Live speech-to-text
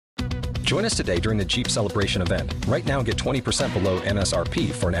Join us today during the Jeep Celebration event. Right now, get 20% below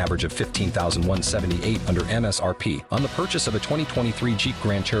MSRP for an average of $15,178 under MSRP on the purchase of a 2023 Jeep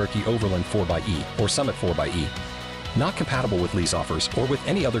Grand Cherokee Overland 4xE or Summit 4xE. Not compatible with lease offers or with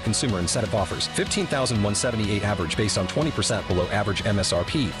any other consumer incentive offers. $15,178 average based on 20% below average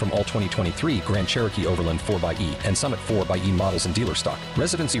MSRP from all 2023 Grand Cherokee Overland 4xE and Summit 4xE models in dealer stock.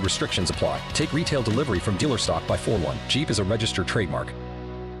 Residency restrictions apply. Take retail delivery from dealer stock by 4/1. Jeep is a registered trademark.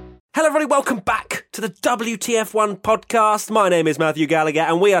 Hello everybody, welcome back to the WTF1 podcast. My name is Matthew Gallagher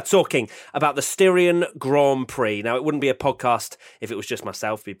and we are talking about the Styrian Grand Prix. Now, it wouldn't be a podcast if it was just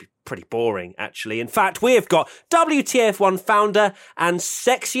myself. It'd be pretty boring, actually. In fact, we've got WTF1 founder and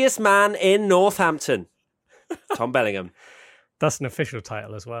sexiest man in Northampton, Tom Bellingham. That's an official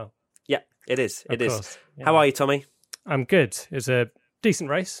title as well. Yeah, it is. It is. Course, yeah. How are you, Tommy? I'm good. It was a decent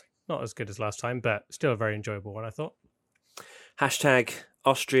race. Not as good as last time, but still a very enjoyable one, I thought. Hashtag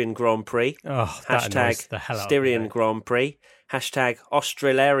Austrian Grand Prix. Oh, that annoys the hell out of me. Styrian Grand Prix. Hashtag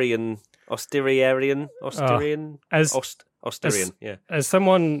Australian. Yeah. As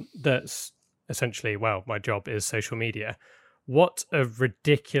someone that's essentially, well, my job is social media, what a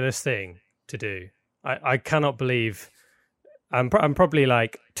ridiculous thing to do. I cannot believe, I'm probably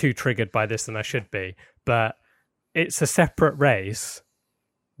like too triggered by this than I should be, but it's a separate race.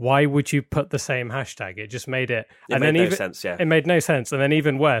 Why would you put the same hashtag? It just made it... It made no sense, yeah. It made no sense. And then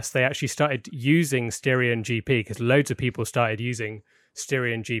even worse, they actually started using Styrian GP because loads of people started using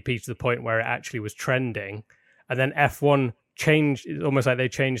Styrian GP to the point where it actually was trending. And then F1 changed, almost like they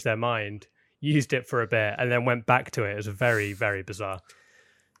changed their mind, used it for a bit, and then went back to it. It was very, very bizarre.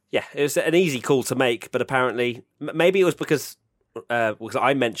 Yeah, it was an easy call to make, but apparently... Maybe it was because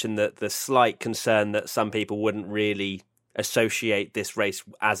I mentioned that the slight concern that some people wouldn't really associate this race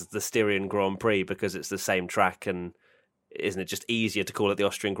as the Styrian Grand Prix because it's the same track, and isn't it just easier to call it the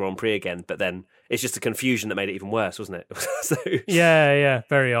Austrian Grand Prix again? But then it's just the confusion that made it even worse, wasn't it? So... Yeah,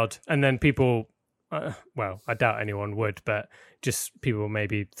 very odd. And then people, well, I doubt anyone would, but just people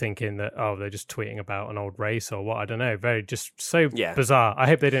maybe thinking that, oh, they're just tweeting about an old race or what, I don't know. Very just so bizarre. I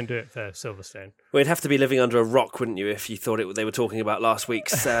hope they don't do it for Silverstone. Well, you'd have to be living under a rock, wouldn't you, if you thought they were talking about last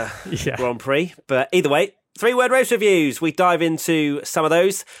week's Grand Prix. But either way, 3-word race reviews. We dive into some of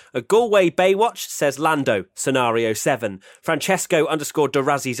those. A Galway Baywatch says Lando, Scenario 7. Francesco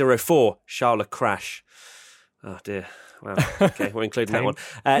 _Durazzi04, Charles Crash. Oh, dear. Wow. Okay, we're including that one.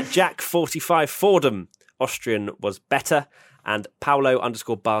 Jack 45 Fordham, Austrian was better. And Paolo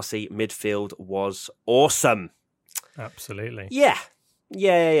 _Barsi, midfield was awesome. Absolutely. Yeah.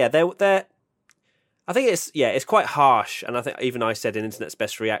 They're I think it's quite harsh. And I think even I said in Internet's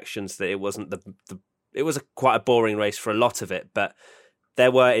Best Reactions that it wasn't it was quite a boring race for a lot of it, but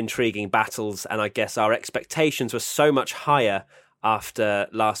there were intriguing battles, and I guess our expectations were so much higher after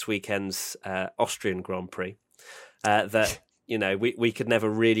last weekend's Austrian Grand Prix that we could never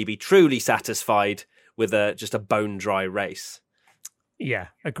really be truly satisfied with just a bone dry race. Yeah,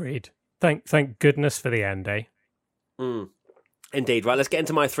 agreed. Thank goodness for the end, eh? Indeed. Right, let's get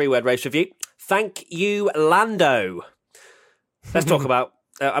into my 3-word race review. Thank you, Lando. Let's talk about...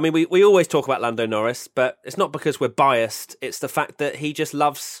 we always talk about Lando Norris, but it's not because we're biased. It's the fact that he just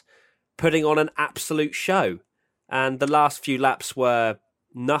loves putting on an absolute show. And the last few laps were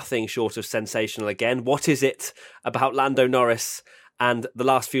nothing short of sensational again. What is it about Lando Norris and the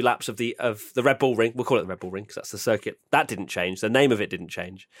last few laps of the Red Bull Ring? We'll call it the Red Bull Ring because that's the circuit. That didn't change. The name of it didn't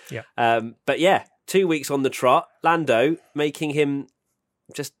change. Yeah. But yeah, 2 weeks on the trot, Lando making him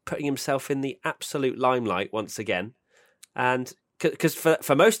just putting himself in the absolute limelight once again. And... because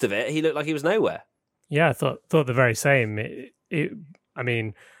for most of it, he looked like he was nowhere. Yeah, I thought the very same.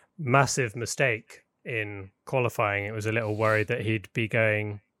 Massive mistake in qualifying. It was a little worried that he'd be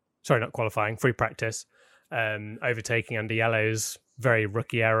free practice, overtaking under yellows. Very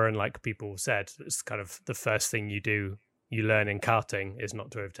rookie error, and like people said, it's kind of the first thing you learn in karting is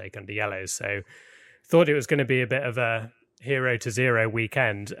not to overtake under yellows. So thought it was going to be a bit of a 0 to 0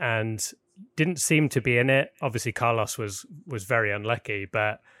 weekend, and didn't seem to be in it. Obviously, Carlos was very unlucky,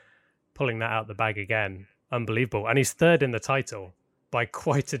 but pulling that out the bag again, unbelievable. And he's third in the title by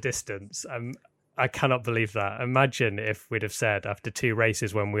quite a distance. I cannot believe that. Imagine if we'd have said after 2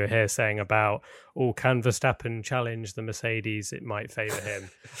 races when we were here saying about, can Verstappen challenge the Mercedes? It might favour him.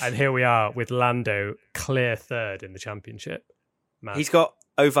 And here we are with Lando clear third in the championship. Man. He's got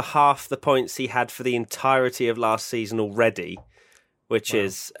over half the points he had for the entirety of last season already, which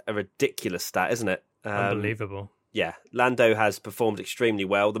is a ridiculous stat, isn't it? Unbelievable. Yeah, Lando has performed extremely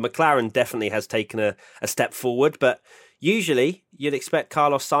well. The McLaren definitely has taken a step forward, but Usually, you'd expect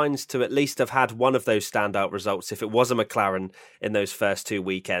Carlos Sainz to at least have had one of those standout results if it was a McLaren in those first 2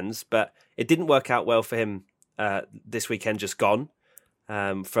 weekends, but it didn't work out well for him this weekend just gone. He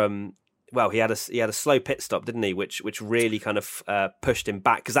had a slow pit stop, didn't he? Which really kind of pushed him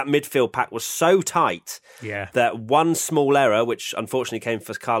back because that midfield pack was so tight that one small error, which unfortunately came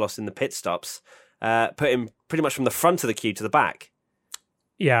for Carlos in the pit stops, put him pretty much from the front of the queue to the back.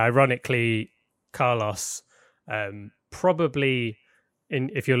 Yeah, ironically, Carlos probably,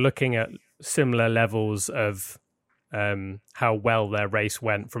 if you're looking at similar levels of how well their race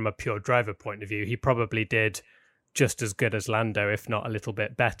went from a pure driver point of view, he probably did just as good as Lando, if not a little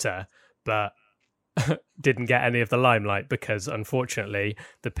bit better, but didn't get any of the limelight because, unfortunately,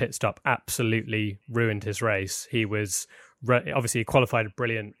 the pit stop absolutely ruined his race. He was obviously he qualified a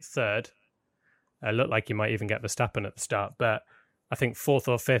brilliant third. Looked like he might even get Verstappen at the start, but I think 4th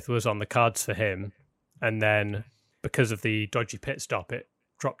or 5th was on the cards for him. And then because of the dodgy pit stop, it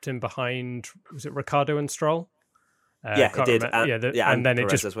dropped him behind, was it Ricciardo and Stroll? It did. And then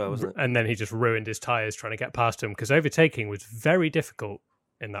Perez as well, wasn't it? And then he just ruined his tyres trying to get past him because overtaking was very difficult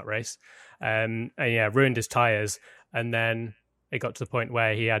in that race. Ruined his tyres. And then it got to the point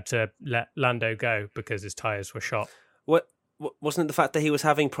where he had to let Lando go because his tyres were shot. What wasn't it the fact that he was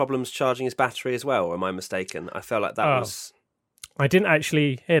having problems charging his battery as well? Or am I mistaken? I felt like that was... I didn't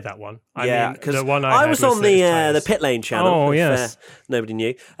actually hear that one. Because the one I was on the pit lane channel. Oh, yes. Nobody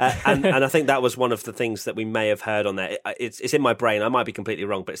knew. And I think that was one of the things that we may have heard on there. It's in my brain. I might be completely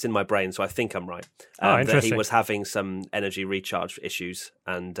wrong, but it's in my brain, so I think I'm right. That he was having some energy recharge issues,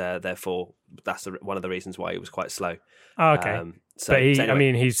 and therefore that's one of the reasons why he was quite slow. Oh, okay.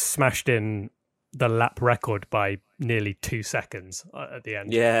 He's smashed in the lap record by nearly 2 seconds at the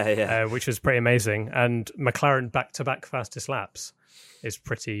end. Which was pretty amazing. And McLaren back-to-back fastest laps is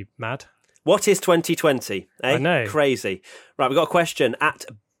pretty mad. What is 2020? I know. Crazy. Right, we've got a question at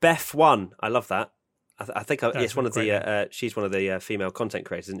Beth1. I love that. I think it's one of the. She's one of the female content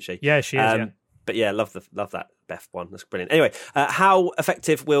creators, isn't she? Yeah, she is. But yeah, love that Beth1. That's brilliant. Anyway, how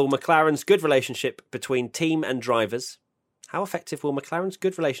effective will McLaren's good relationship between team and drivers? How effective will McLaren's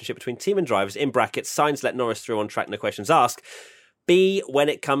good relationship between team and drivers, in brackets, Sainz let Norris through on track, no questions asked, be when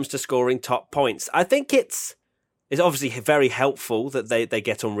it comes to scoring top points? I think it's obviously very helpful that they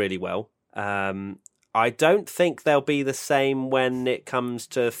get on really well. I don't think they'll be the same when it comes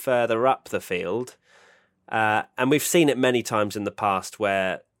to further up the field. And we've seen it many times in the past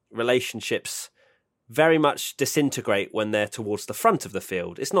where relationships very much disintegrate when they're towards the front of the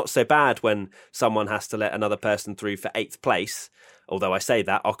field. It's not so bad when someone has to let another person through for 8th place, although I say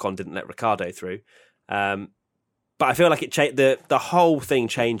that, Ocon didn't let Ricciardo through. But I feel like the whole thing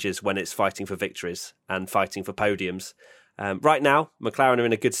changes when it's fighting for victories and fighting for podiums. Right now, McLaren are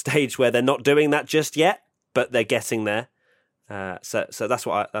in a good stage where they're not doing that just yet, but they're getting there. So that's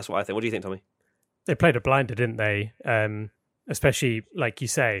what I think. What do you think, Tommy? They played a blinder, didn't they? Especially, like you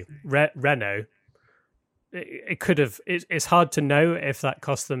say, Renault. It could have. It's hard to know if that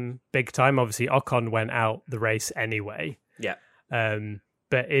cost them big time. Obviously, Ocon went out the race anyway. Yeah.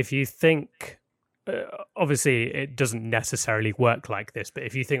 But if you think, obviously, it doesn't necessarily work like this. But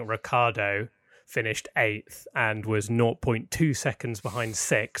if you think Ricciardo finished 8th and was 0.2 seconds behind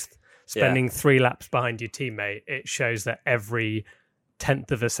 6th, spending 3 laps behind your teammate, it shows that every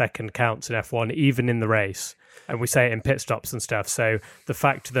 10th of a second counts in F1, even in the race. And we say it in pit stops and stuff. So the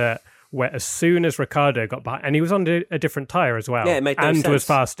fact that as soon as Ricciardo got behind, and he was on a different tyre as well, it made no sense. Was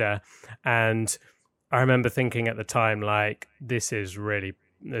faster. And I remember thinking at the time, like, this is really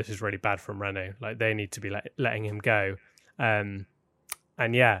bad from Renault. Like, they need to be letting him go. And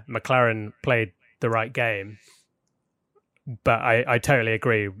yeah, McLaren played the right game. But I totally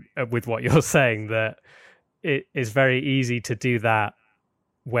agree with what you're saying, that it is very easy to do that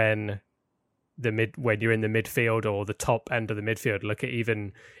when you're in the midfield or the top end of the midfield. Look at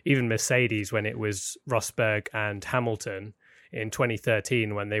even Mercedes when it was Rosberg and Hamilton in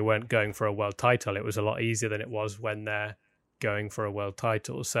 2013 when they weren't going for a world title. It was a lot easier than it was when they're going for a world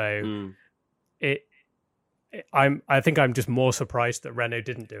title. So I think I'm just more surprised that Renault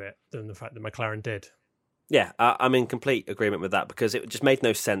didn't do it than the fact that McLaren did. Yeah, I'm in complete agreement with that because it just made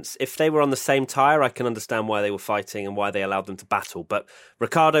no sense. If they were on the same tyre, I can understand why they were fighting and why they allowed them to battle. But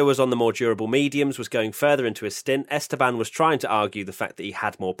Ricciardo was on the more durable mediums, was going further into his stint. Esteban was trying to argue the fact that he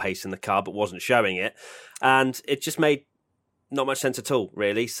had more pace in the car but wasn't showing it. And it just made not much sense at all,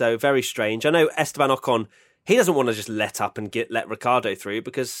 really. So very strange. I know Esteban Ocon, he doesn't want to just let up and let Ricciardo through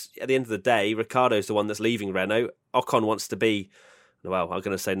because at the end of the day, Ricciardo's the one that's leaving Renault. Ocon wants to be well, I'm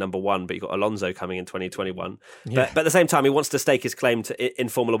going to say number one, but you've got Alonso coming in 2021. Yeah. But at the same time, he wants to stake his claim in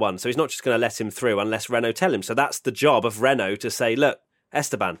Formula One. So he's not just going to let him through unless Renault tell him. So that's the job of Renault to say, look,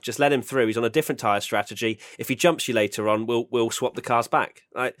 Esteban, just let him through. He's on a different tyre strategy. If he jumps you later on, we'll swap the cars back.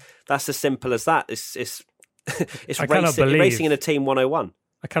 Right? That's as simple as that. It's racing in a team 101.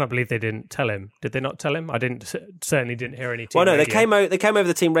 I cannot believe they didn't tell him. Did they not tell him? I certainly didn't hear any team Well, no, radio. they came over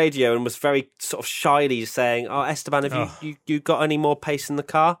the team radio and was very sort of shyly saying, "Oh, Esteban, have you got any more pace in the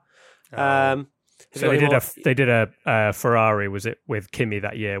car?" So they did a Ferrari, was it, with Kimi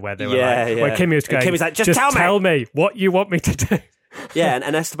that year, where they were where Kimi was going, Kimi's like, just tell me what you want me to do. Yeah,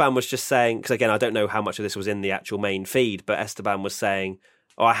 and Esteban was just saying, because again, I don't know how much of this was in the actual main feed, but Esteban was saying,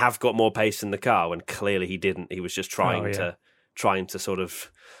 "Oh, I have got more pace in the car," when clearly he didn't. He was just trying to sort of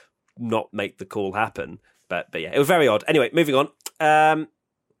not make the call happen. But yeah, it was very odd. Anyway, moving on.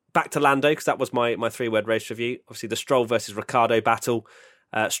 Back to Lando, because that was my 3-word race review. Obviously, the Stroll versus Ricciardo battle.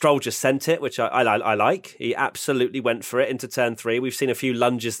 Stroll just sent it, which I like. He absolutely went for it into turn 3. We've seen a few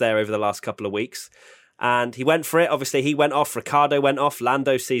lunges there over the last couple of weeks. And he went for it. Obviously, he went off. Ricciardo went off.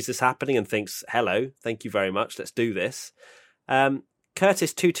 Lando sees this happening and thinks, hello, thank you very much. Let's do this.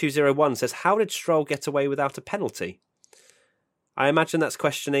 Curtis2201 says, how did Stroll get away without a penalty? I imagine that's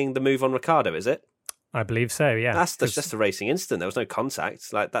questioning the move on Ricciardo, is it? I believe so, yeah. That's just a racing incident. There was no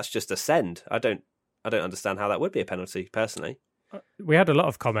contact. Like, that's just a send. I don't understand how that would be a penalty, personally. We had a lot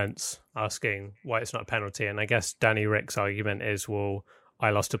of comments asking why it's not a penalty, and I guess Danny Rick's argument is, well,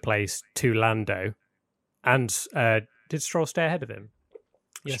 I lost a place to Lando. And did Stroll stay ahead of him?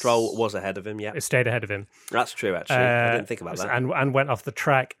 Yes. Stroll was ahead of him, yeah. It stayed ahead of him. That's true, actually. I didn't think about that. And went off the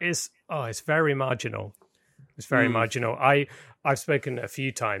track. It's very marginal. It's very marginal. I've spoken a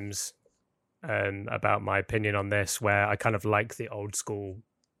few times about my opinion on this, where I kind of like the old school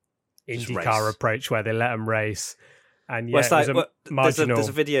IndyCar approach, where they let them race. And yeah, it was marginal. There's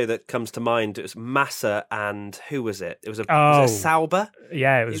a video that comes to mind. It was Massa and who was it? Was it Sauber?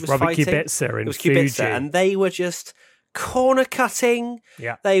 Yeah, it was Robert Kubica and Fuji. And they were just corner cutting.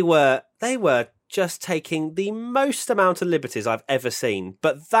 Yeah, they were just taking the most amount of liberties I've ever seen.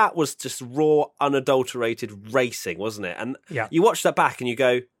 But that was just raw, unadulterated racing, wasn't it? And you watch that back and you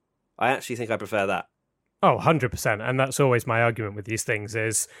go, I actually think I prefer that. Oh, 100%. And that's always my argument with these things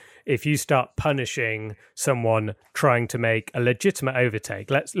is if you start punishing someone trying to make a legitimate overtake,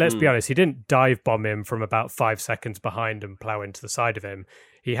 let's be honest, he didn't dive bomb him from about 5 seconds behind and plow into the side of him.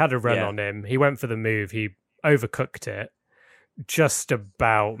 He had a run on him. He went for the move. He overcooked it. Just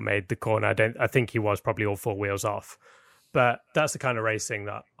about made the corner. I think he was probably all 4 wheels off. But that's the kind of racing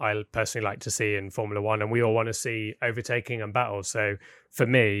that I personally like to see in Formula One, and we all want to see overtaking and battles. So for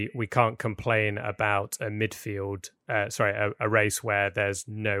me, we can't complain about a race where there's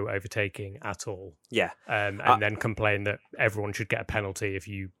no overtaking at all. Yeah. And then complain that everyone should get a penalty if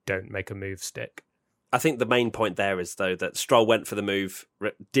you don't make a move stick. I think the main point there is, though, that Stroll went for the move,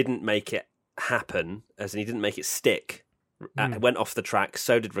 didn't make it happen, as in he didn't make it stick, went off the track,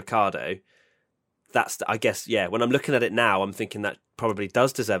 so did Ricciardo. I guess, when I'm looking at it now, I'm thinking that probably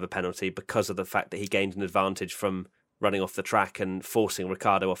does deserve a penalty because of the fact that he gained an advantage from running off the track and forcing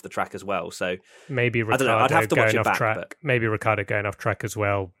Ricciardo off the track as well. So maybe Ricciardo I'd have to watch it back, track. But maybe Ricciardo going off track as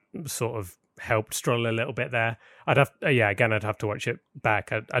well sort of helped Stroll a little bit there. I'd have to watch it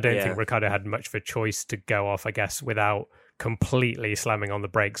back. I don't think Ricciardo had much of a choice to go off, I guess, without completely slamming on the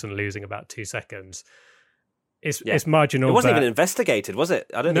brakes and losing about 2 seconds. It's marginal. It wasn't even investigated, was it?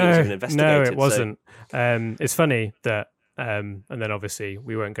 I don't think it was even investigated. No, it wasn't. So. It's funny that, and then obviously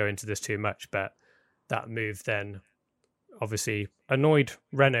we won't go into this too much, but that move then obviously annoyed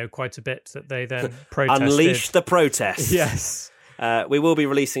Renault quite a bit, that they then protested. Unleashed the protest. Yes. We will be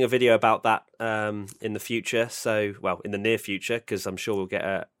releasing a video about that in the future. So, in the near future, because I'm sure we'll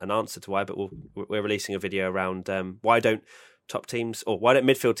get an answer to why, but we're releasing a video around why don't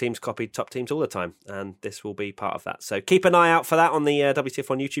midfield teams copy top teams all the time? And this will be part of that. So keep an eye out for that on the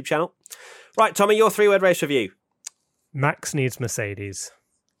WTF1 YouTube channel. Right, Tommy, your 3-word race review. Max needs Mercedes.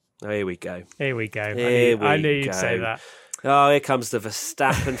 Oh, here we go. I knew you'd say that. Oh, here comes the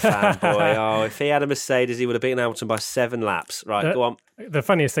Verstappen fanboy. Oh, if he had a Mercedes, he would have beaten Hamilton by 7 laps. Right, go on. The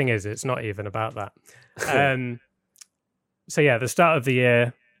funniest thing is, it's not even about that. The start of the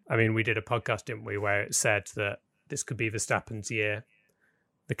year, we did a podcast, didn't we, where it said that this could be Verstappen's year.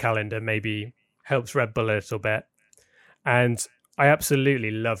 The calendar maybe helps Red Bull a little bit. And I absolutely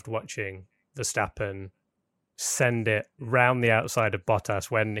loved watching Verstappen send it round the outside of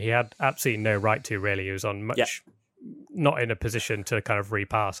Bottas when he had absolutely no right to, really. He was on not in a position to kind of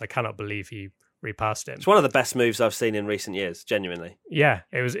repass. I cannot believe he repassed him. It's one of the best moves I've seen in recent years, genuinely. Yeah,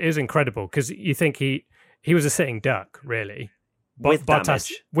 it was incredible, because you think he was a sitting duck, really. with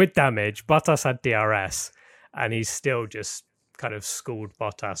damage. Bottas had DRS, and he still just kind of schooled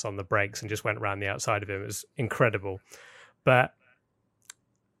Bottas on the brakes and just went around the outside of him. It was incredible. But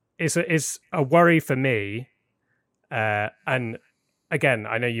it's a worry for me. And again,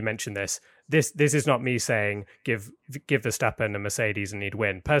 I know you mentioned this. This is not me saying give Verstappen a Mercedes and he'd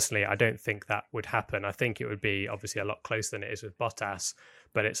win. Personally, I don't think that would happen. I think it would be obviously a lot closer than it is with Bottas.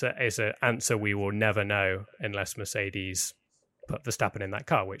 But it's an answer we will never know unless Mercedes put Verstappen in that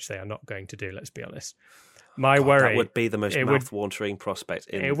car, which they are not going to do. Let's be honest. My worry, that would be the most mouth-watering prospect.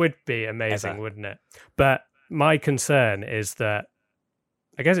 It would be amazing, ever. wouldn't it? But my concern is that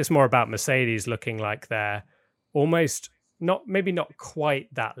I guess it's more about Mercedes looking like they're almost maybe not quite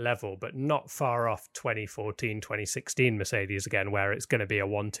that level, but not far off 2014, 2016 Mercedes again, where it's going to be a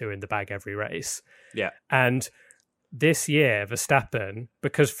 1-2 in the bag every race. Yeah. And this year, Verstappen,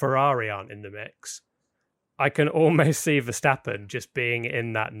 because Ferrari aren't in the mix, I can almost see Verstappen just being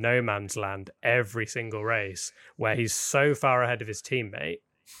in that no man's land every single race where he's so far ahead of his teammate,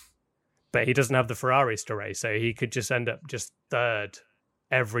 but he doesn't have the Ferraris to race. So he could just end up just third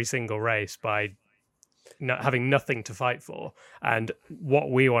every single race by not having nothing to fight for. And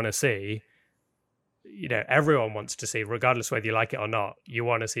what we want to see, everyone wants to see, regardless whether you like it or not, you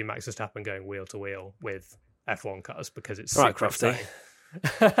want to see Max Verstappen going wheel to wheel with F1 cars because it's right, super Crofty.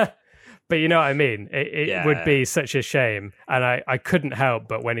 exciting. But you know what I mean? It would be such a shame. And I couldn't help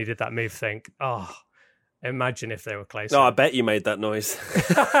but when he did that move think, oh, imagine if they were closer. No, I bet you made that noise.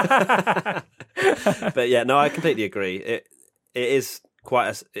 But yeah, no, I completely agree. It is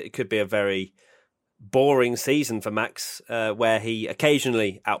it could be a very boring season for Max, where he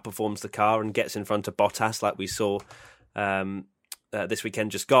occasionally outperforms the car and gets in front of Bottas like we saw this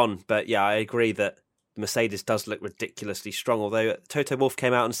weekend just gone. But yeah, I agree that Mercedes does look ridiculously strong, although Toto Wolff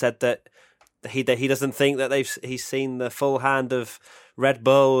came out and said that he doesn't think that he's seen the full hand of Red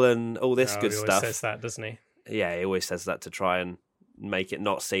Bull and all this good stuff. He always says that, doesn't he? Yeah, he always says that to try and make it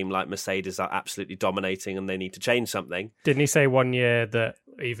not seem like Mercedes are absolutely dominating and they need to change something. Didn't he say one year that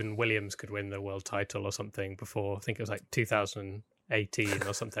even Williams could win the world title or something before? I think it was like 2018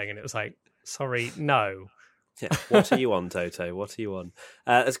 or something, and it was like, sorry, no. Yeah. What are you on, Toto? What are you on?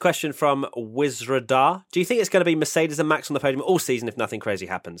 There's a question from Wizradar. Do you think it's going to be Mercedes and Max on the podium all season if nothing crazy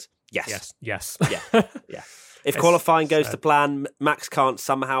happens? Yes. Yeah. If qualifying goes to plan, Max can't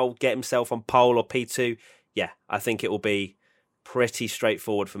somehow get himself on pole or P2, I think it will be pretty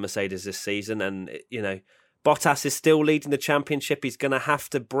straightforward for Mercedes this season. And, Bottas is still leading the championship. He's going to have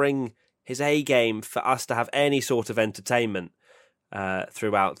to bring his A game for us to have any sort of entertainment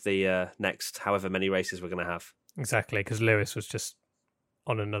throughout the next however many races we're going to have. Exactly, because Lewis was just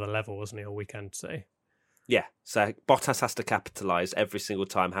on another level, wasn't he, all weekend today? Yeah, so Bottas has to capitalise every single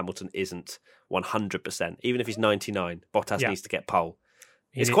time Hamilton isn't 100%. Even if he's 99, Bottas needs to get pole.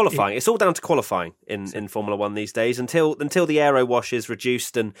 It's qualifying. It's all down to qualifying in Formula One these days. Until the aero wash is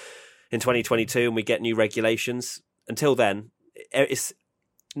reduced and in 2022 and we get new regulations, until then, I'd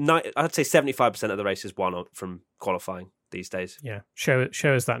say 75% of the race is won from qualifying these days. Yeah, show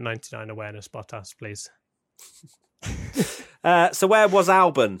us that 99 awareness, Bottas, please. So where was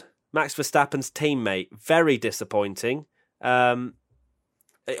Albon, Max Verstappen's teammate? Very disappointing.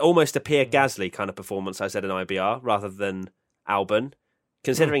 Almost a Pierre Gasly kind of performance, I said in IBR, rather than Albon,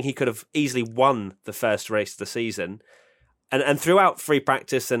 considering he could have easily won the first race of the season. And throughout free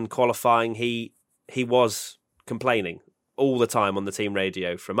practice and qualifying, he was complaining all the time on the team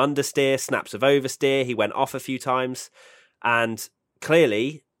radio, from understeer, snaps of oversteer. He went off a few times. And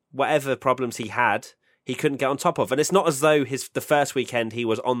clearly, whatever problems he had, he couldn't get on top of. And it's not as though the first weekend he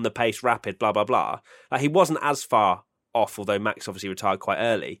was on the pace rapid, blah, blah, blah. Like, he wasn't as far off, although Max obviously retired quite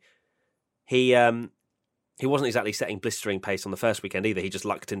early. He wasn't exactly setting blistering pace on the first weekend either. He just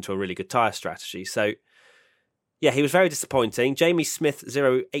lucked into a really good tyre strategy. So, yeah, he was very disappointing. Jamie Smith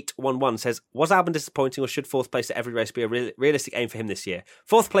 0811 says, was Albon disappointing, or should fourth place at every race be a realistic aim for him this year?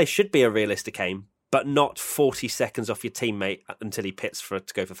 Fourth place should be a realistic aim, but not 40 seconds off your teammate until he pits to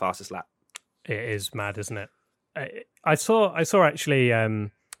go for fastest lap. It is mad, isn't it? I saw actually,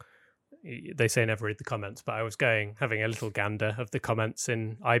 they say never read the comments, but I was having a little gander of the comments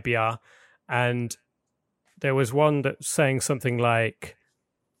in IBR, and there was one that's saying something like,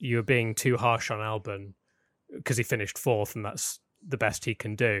 you're being too harsh on Albon because he finished fourth and that's the best he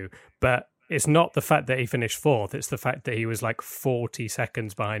can do. But it's not the fact that he finished fourth, it's the fact that he was like 40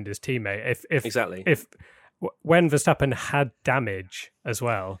 seconds behind his teammate. Exactly. When Verstappen had damage as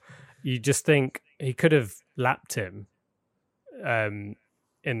well, you just think he could have lapped him in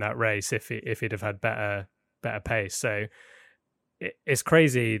that race if he'd have had better pace. So it's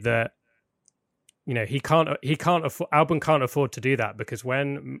crazy that Albon can't afford to do that, because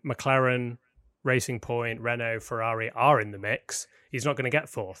when McLaren, Racing Point, Renault, Ferrari are in the mix, he's not going to get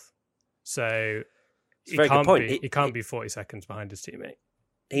fourth. So he can't be 40 seconds behind his teammate.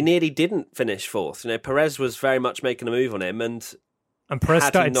 He nearly didn't finish fourth. Perez was very much making a move on him, and Perez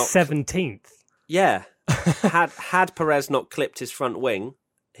started 17th. Yeah, had Perez not clipped his front wing,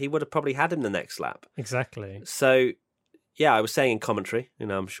 he would have probably had him the next lap. Exactly. So, yeah, I was saying in commentary,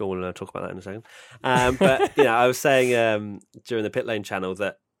 I'm sure we'll talk about that in a second. But I was saying during the pit lane channel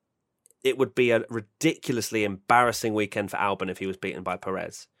that it would be a ridiculously embarrassing weekend for Albon if he was beaten by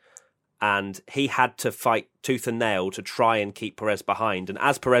Perez. And he had to fight tooth and nail to try and keep Perez behind. And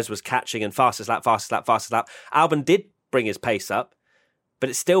as Perez was catching and fastest lap, Albon did bring his pace up,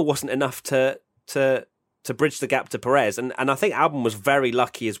 but it still wasn't enough to bridge the gap to Perez. And I think Albon was very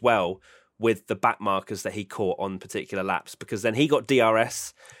lucky as well with the back markers that he caught on particular laps, because then he got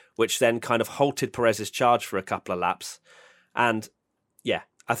DRS, which then kind of halted Perez's charge for a couple of laps. And yeah,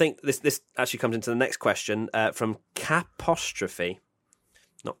 I think this actually comes into the next question from Capostrophe.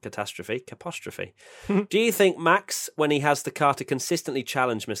 Not catastrophe, capostrophe. Do you think Max, when he has the car to consistently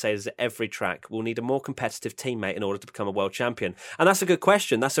challenge Mercedes at every track, will need a more competitive teammate in order to become a world champion? And that's a good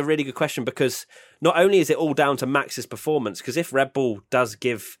question. That's a really good question, because not only is it all down to Max's performance, because if Red Bull does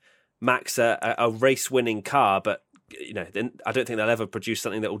give Max a race-winning car, but then I don't think they'll ever produce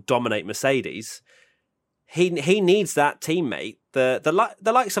something that will dominate Mercedes. He needs that teammate. The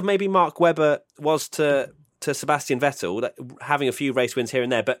likes of maybe Mark Webber was to Sebastian Vettel, having a few race wins here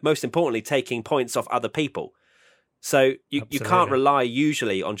and there, but most importantly, taking points off other people. So you can't rely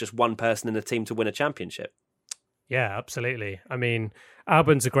usually on just one person in the team to win a championship. Yeah, absolutely. I mean,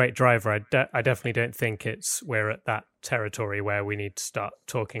 Albon's a great driver. I definitely don't think we're at that territory where we need to start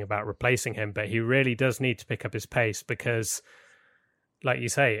talking about replacing him, but he really does need to pick up his pace, because, like you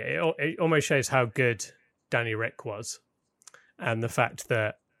say, it almost shows how good Danny Rick was, and the fact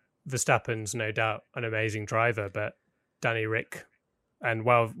that Verstappen's no doubt an amazing driver, but Danny Rick, and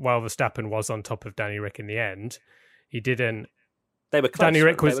while Verstappen was on top of Danny Rick in the end, he didn't. They were close. Danny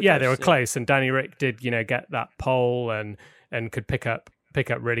Rick was, they were close, and Danny Rick did, get that pole and could pick up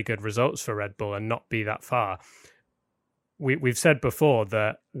really good results for Red Bull and not be that far. We've said before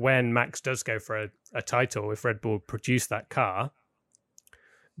that when Max does go for a title, if Red Bull produce that car,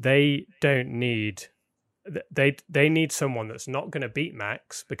 they don't need. They need someone that's not going to beat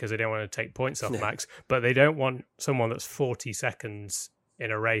Max, because they don't want to take points off Max, but they don't want someone that's 40 seconds in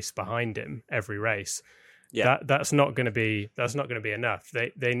a race behind him every race. Yeah, that's not going to be enough.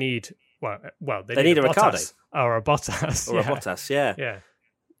 They need they need a Ricciardo or a Bottas or a Bottas. Yeah,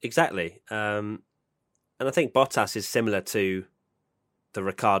 exactly. And I think Bottas is similar to the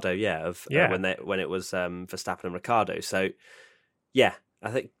Ricciardo. When it was Verstappen and Ricciardo. So yeah, I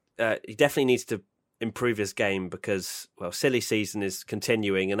think he definitely needs to improve his game, because, silly season is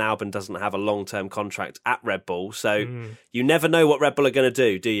continuing and Albon doesn't have a long-term contract at Red Bull. So you never know what Red Bull are going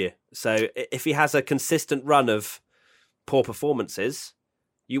to do you? So if he has a consistent run of poor performances,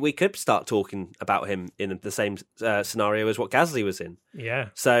 we could start talking about him in the same scenario as what Gasly was in. Yeah.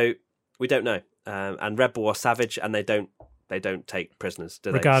 So we don't know. And Red Bull are savage, and they don't take prisoners,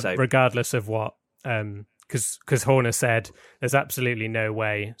 do they? Regardless of what, because Horner said there's absolutely no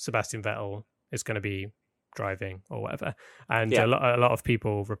way Sebastian Vettel is going to be driving or whatever. And a lot of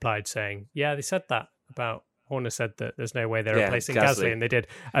people replied saying, yeah, they said that about Horner, said that there's no way they're replacing Gasly, and they did.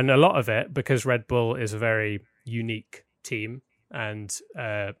 And a lot of it because Red Bull is a very unique team, and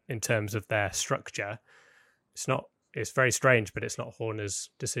in terms of their structure, it's very strange, but it's not Horner's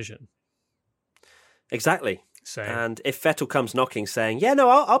decision. Exactly. So, and if Vettel comes knocking saying,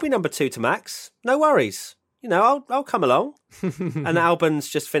 I'll be number 2 to Max, no worries. I'll come along. And Albon's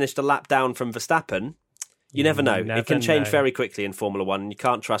just finished a lap down from Verstappen. You never know. It can change very quickly in Formula One. You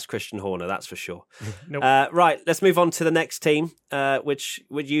can't trust Christian Horner, that's for sure. Nope. Right, let's move on to the next team, which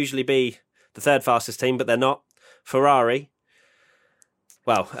would usually be the third fastest team, but they're not. Ferrari.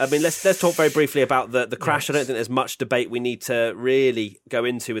 Well, I mean, let's talk very briefly about the crash. Yes. I don't think there's much debate we need to really go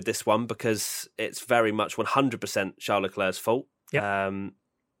into with this one, because it's very much 100% Charles Leclerc's fault. Yep.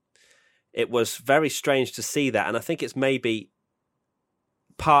 It was very strange to see that, and I think it's maybe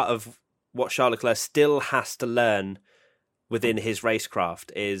part of what Charles Leclerc still has to learn within his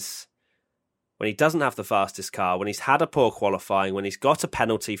racecraft is when he doesn't have the fastest car, when he's had a poor qualifying, when he's got a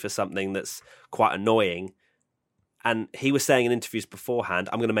penalty for something that's quite annoying, and he was saying in interviews beforehand,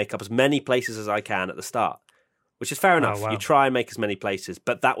 I'm going to make up as many places as I can at the start, which is fair enough. Oh, wow. You try and make as many places,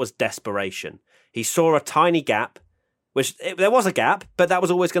 but that was desperation. He saw a tiny gap, there was a gap, but that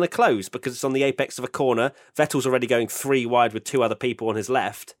was always going to close because it's on the apex of a corner. Vettel's already going 3 wide with 2 other people on his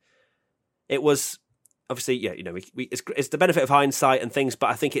left. it was obviously, it's the benefit of hindsight and things, but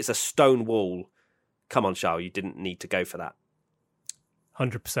I think it's a stone wall. Come on, Charles, you didn't need to go for that.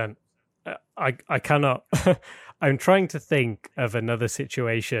 100%. I cannot. I'm trying to think of another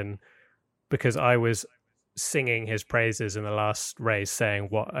situation, because I was singing his praises in the last race, saying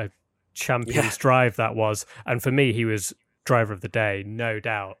what a champion's drive that was. And for me, he was driver of the day, no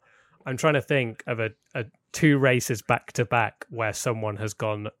doubt. I'm trying to think of a 2 races back to back where someone has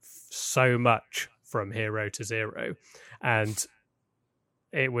gone so much from hero to zero. And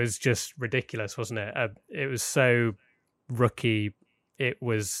it was just ridiculous, wasn't it? It was so rookie. It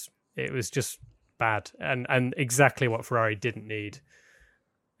was just bad, and exactly what Ferrari didn't need.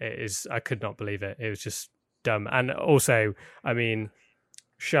 I could not believe it. It was just dumb. And also, I mean,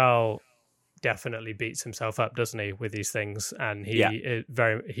 Charles definitely beats himself up, doesn't he, with these things? And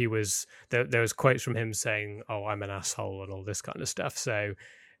there was quotes from him saying, "Oh, I'm an asshole" and all this kind of stuff. So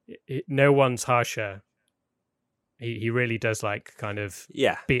no one's harsher. He really does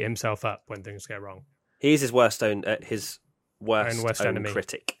beat himself up when things go wrong. He's his worst own enemy.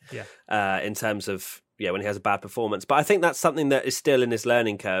 Critic. In terms of when he has a bad performance. But I think that's something that is still in his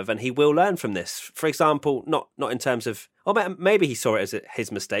learning curve, and he will learn from this. For example, not in terms of, or maybe he saw it as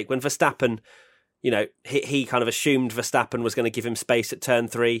his mistake when Verstappen, he kind of assumed Verstappen was going to give him space at turn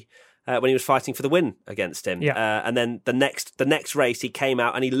 3 when he was fighting for the win against him. And then the next race he came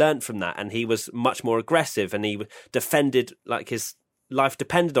out and he learned from that, and he was much more aggressive, and he defended like his life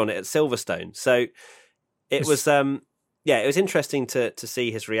depended on it at Silverstone. So it was it was interesting to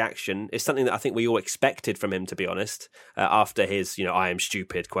see his reaction. It's something that I think we all expected from him, to be honest, after his, "I am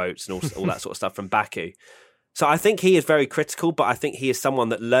stupid" quotes and all that sort of stuff from Baku. So I think he is very critical, but I think he is someone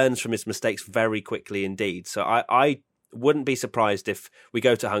that learns from his mistakes very quickly indeed. So I wouldn't be surprised if we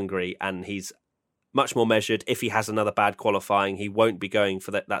go to Hungary and he's much more measured. If he has another bad qualifying, he won't be going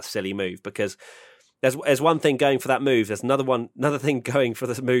for that silly move, because there's one thing going for that move. There's another thing going for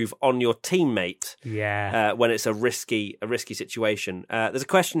this move on your teammate. When it's a risky situation. There's a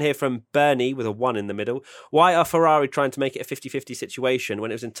question here from Bernie with a 1 in the middle. Why are Ferrari trying to make it a 50-50 situation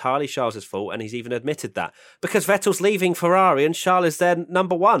when it was entirely Charles's fault, and he's even admitted that? Because Vettel's leaving Ferrari and Charles is their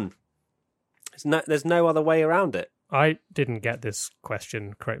number 1. There's no other way around it. I didn't get this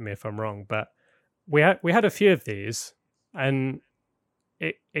question. Correct me if I'm wrong, but we had a few of these, and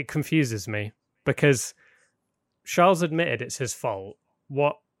it confuses me. Because Charles admitted it's his fault.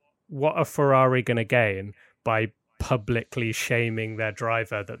 What are Ferrari going to gain by publicly shaming their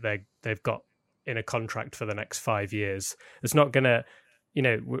driver that they've got in a contract for the next 5 years? It's not going to,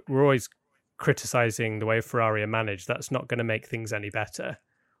 we're always criticizing the way Ferrari are managed. That's not going to make things any better.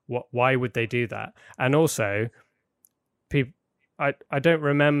 Why would they do that? And also, I don't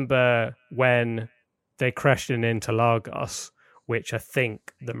remember when they crashed in Interlagos, which I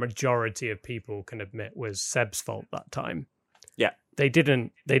think the majority of people can admit was Seb's fault that time. Yeah. They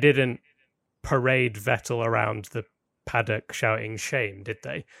didn't parade Vettel around the paddock shouting shame, did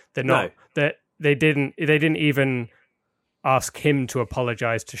they? No. They didn't even ask him to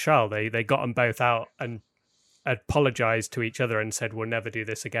apologize to Charles. They got them both out and apologized to each other and said, "We'll never do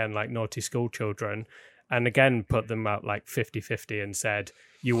this again," like naughty school children. And again put them out like 50-50 and said,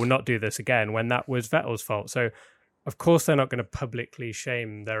 "You will not do this again," when that was Vettel's fault. So of course, they're not going to publicly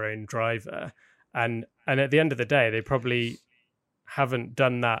shame their own driver. And at the end of the day, they probably haven't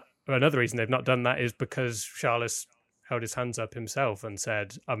done that. Another reason they've not done that is because Charles held his hands up himself and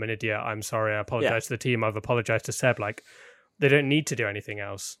said, "I'm an idiot. I'm sorry. I apologize to the team. I've apologized to Seb." Like, they don't need to do anything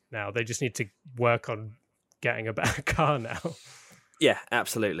else now. They just need to work on getting a better car now. Yeah,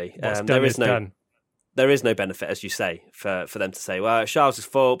 absolutely. There is no benefit, as you say, for them to say, "Well, it's Charles'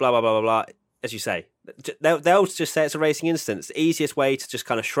 fault, blah, blah, blah, blah, blah." As you say, they'll just say it's a racing incident. It's the easiest way to just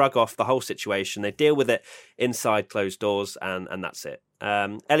kind of shrug off the whole situation. They deal with it inside closed doors, and that's it.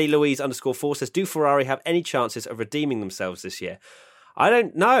 Ellie Louise _4 says, "Do Ferrari have any chances of redeeming themselves this year?" I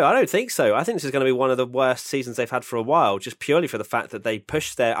don't know. I don't think so. I think this is going to be one of the worst seasons they've had for a while, just purely for the fact that they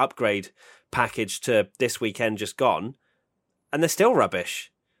pushed their upgrade package to this weekend just gone, and they're still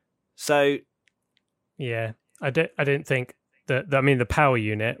rubbish. So, yeah, I don't think. The power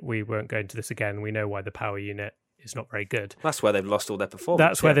unit, we won't go into this again. We know why the power unit is not very good. That's where they've lost all their performance.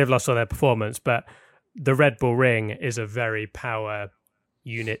 That's where they've lost all their performance. But the Red Bull Ring is a very power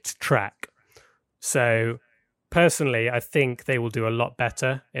unit track. So personally, I think they will do a lot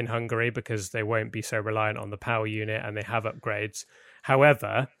better in Hungary because they won't be so reliant on the power unit and they have upgrades.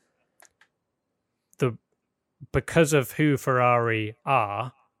 However, because of who Ferrari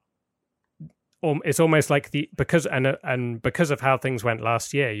are, it's almost like because of how things went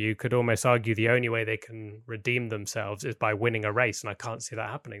last year, you could almost argue the only way they can redeem themselves is by winning a race, and I can't see that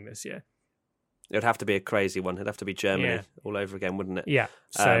happening this year. It would have to be a crazy one. It'd have to be Germany all over again, wouldn't it? Yeah.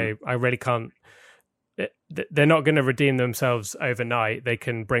 So I really can't. They're not going to redeem themselves overnight. They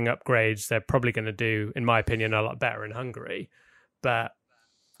can bring upgrades. They're probably going to do, in my opinion, a lot better in Hungary. But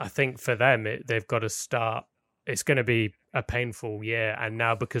I think for them, they've got to start. It's going to be a painful year, and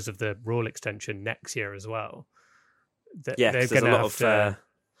now because of the rule extension next year as well. Yeah, there's a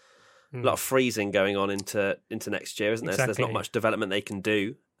lot of freezing going on into next year, isn't there? Exactly. So there's not much development they can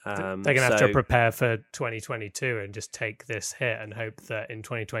do. They're going to have to prepare for 2022 and just take this hit and hope that in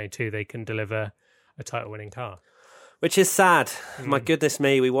 2022 they can deliver a title-winning car. Which is sad. My goodness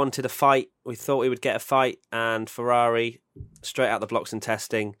me, we wanted a fight. We thought we would get a fight, and Ferrari, straight out the blocks in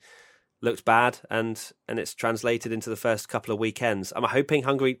testing, looked bad, and it's translated into the first couple of weekends. I'm hoping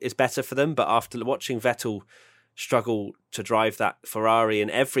Hungary is better for them, but after watching Vettel struggle to drive that Ferrari in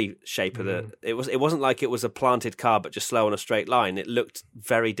every shape of it wasn't like it was a planted car but just slow on a straight line. It looked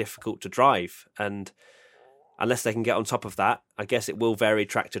very difficult to drive, and unless they can get on top of that, I guess it will vary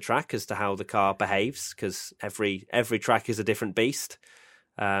track to track as to how the car behaves, because every track is a different beast.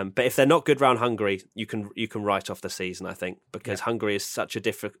 But if they're not good round Hungary, you can write off the season, I think, because Hungary is such a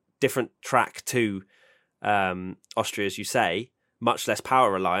different track to Austria, as you say, much less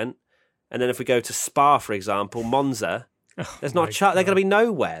power reliant. And then if we go to Spa, for example, Monza, there's not a chance. They're going to be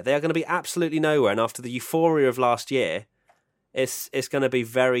nowhere. They are going to be absolutely nowhere. And after the euphoria of last year, it's going to be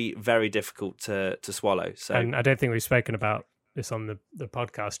very, very difficult to swallow. So, and I don't think we've spoken about this on the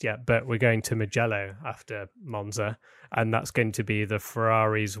podcast yet, but we're going to Mugello after Monza, and that's going to be the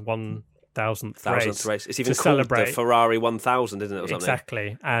Ferrari's 1,000th race. It's even called the Ferrari 1000, isn't it? Or something?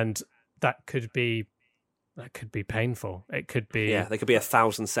 Exactly, and that could be painful. It could be. Yeah, they could be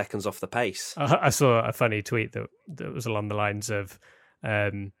 1,000 seconds off the pace. I saw a funny tweet that was along the lines of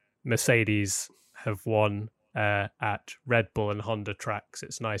Mercedes have won at Red Bull and Honda tracks.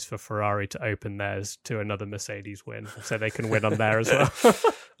 It's nice for Ferrari to open theirs to another Mercedes win, so they can win on there as well.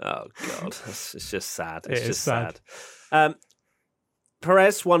 Oh God, it's just sad. It's just sad.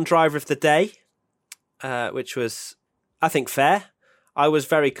 Perez won driver of the day, which was, I think, fair. I was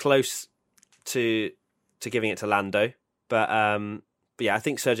very close to giving it to Lando, but yeah, I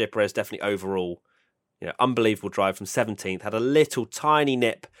think Sergio Perez definitely overall, unbelievable drive from 17th. Had a little tiny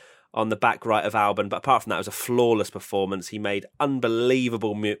nip on the back right of Albon, but apart from that, it was a flawless performance. He made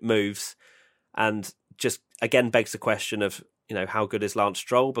unbelievable moves, and just again begs the question of how good is Lance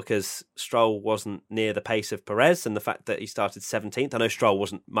Stroll, because Stroll wasn't near the pace of Perez, and the fact that he started 17th. I know Stroll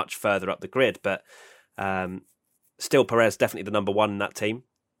wasn't much further up the grid, but still Perez definitely the number one in that team.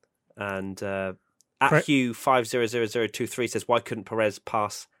 And at Hugh 500023 says, why couldn't Perez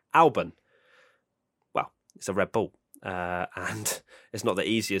pass Albon? Well, it's a Red Bull. And it's not the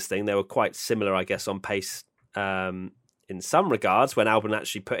easiest thing. They were quite similar, I guess, on pace in some regards when Albon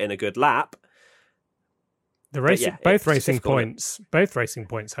actually put in a good lap. Both racing points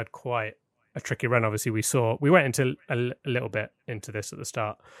had quite a tricky run. Obviously, we went into a little bit into this at the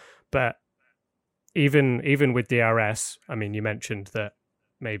start, but even with DRS, I mean, you mentioned that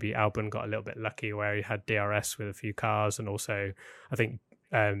maybe Albon got a little bit lucky where he had DRS with a few cars, and also I think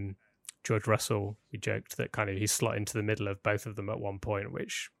George Russell, we joked that kind of he slot into the middle of both of them at one point,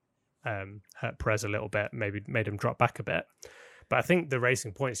 which hurt Perez a little bit, maybe made him drop back a bit. But I think the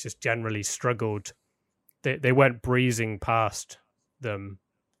Racing Points just generally struggled. They weren't breezing past them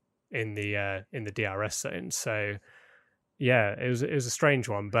in the DRS zone. So yeah, it was a strange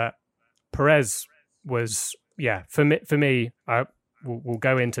one. But Perez was, for me, we'll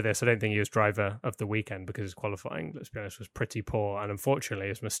go into this. I don't think he was driver of the weekend because his qualifying, let's be honest, was pretty poor. And unfortunately,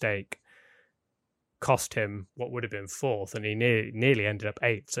 his mistake cost him what would have been fourth, and he nearly ended up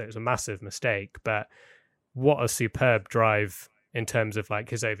eighth. So it was a massive mistake. But what a superb drive in terms of like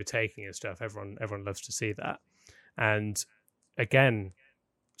his overtaking and stuff. Everyone loves to see that. And again,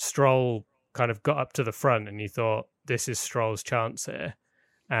 Stroll kind of got up to the front, and you thought, this is Stroll's chance here.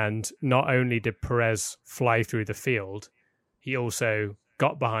 And not only did Perez fly through the field, he also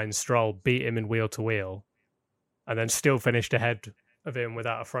got behind Stroll, beat him in wheel to wheel, and then still finished ahead of him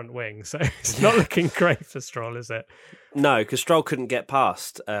without a front wing. So it's not looking great for Stroll, is it? No, because Stroll couldn't get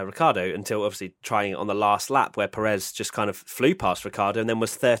past Ricciardo until obviously trying it on the last lap, where Perez just kind of flew past Ricciardo and then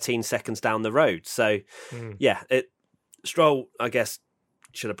was 13 seconds down the road. So Stroll, I guess,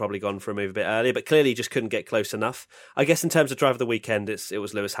 should have probably gone for a move a bit earlier, but clearly just couldn't get close enough. I guess in terms of driver of the weekend, it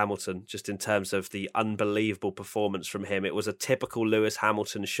was Lewis Hamilton, just in terms of the unbelievable performance from him. It was a typical Lewis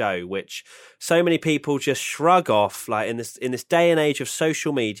Hamilton show, which so many people just shrug off, like in this day and age of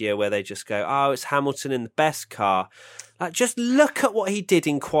social media where they just go, oh, it's Hamilton in the best car. Like, just look at what he did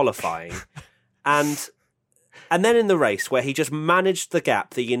in qualifying. And And then in the race where he just managed the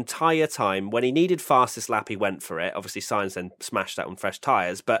gap the entire time, when he needed fastest lap, he went for it. Obviously, Sainz then smashed that on fresh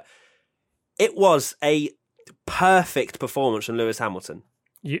tyres, but it was a perfect performance from Lewis Hamilton.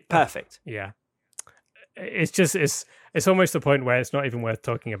 Perfect. Yeah. It's almost the point where it's not even worth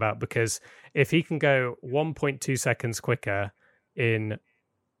talking about, because if he can go 1.2 seconds quicker in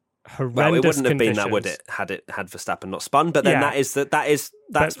horrendous it wouldn't have been conditions, that, would it? Had Verstappen not spun? But then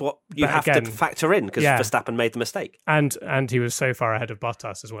that's what you have to factor in, because Verstappen made the mistake, and he was so far ahead of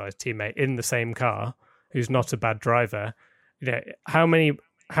Bottas as well, his teammate, in the same car, who's not a bad driver. You know, how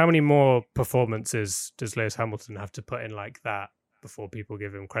many more performances does Lewis Hamilton have to put in like that before people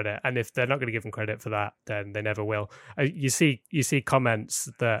give him credit? And if they're not going to give him credit for that, then they never will. You see comments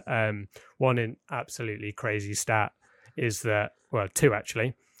that one in absolutely crazy stat is that, well, two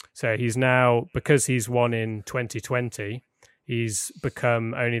actually. So he's now, because he's won in 2020, he's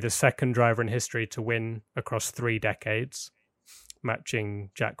become only the second driver in history to win across 3 decades, matching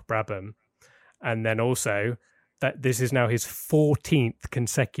Jack Brabham. And then also that this is now his 14th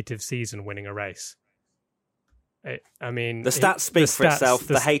consecutive season winning a race. The stats speak for itself.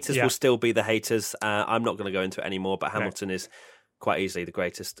 The haters will still be the haters. I'm not going to go into it anymore, but Hamilton is quite easily the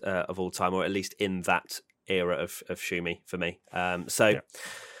greatest of all time, or at least in that era of Schumi for me. I'll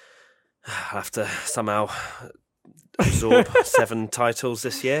have to somehow absorb 7 titles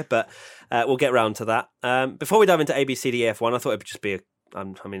this year, but we'll get round to that. Before we dive into ABCDF1, I thought it would just be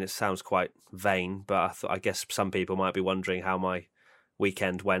it sounds quite vain, but I guess some people might be wondering how my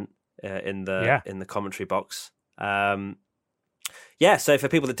weekend went in the commentary box. So for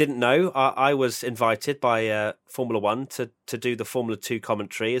people that didn't know, I was invited by Formula One to do the Formula 2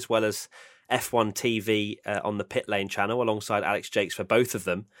 commentary, as well as F1 TV on the Pit Lane channel, alongside Alex Jakes for both of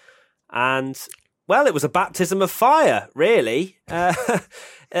them. And, well, it was a baptism of fire, really.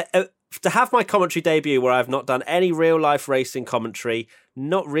 To have my commentary debut where I've not done any real-life racing commentary,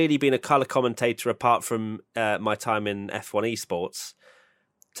 not really been a colour commentator apart from my time in F1 esports,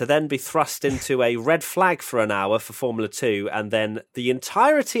 to then be thrust into a red flag for an hour for Formula 2, and then the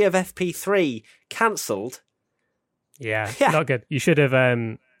entirety of FP3 cancelled. Yeah, not good. You should have...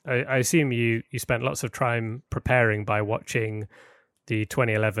 I assume you spent lots of time preparing by watching the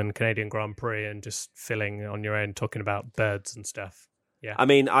 2011 Canadian Grand Prix and just filling on your own, talking about birds and stuff. Yeah. I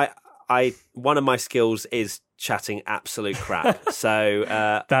mean, I one of my skills is chatting absolute crap. So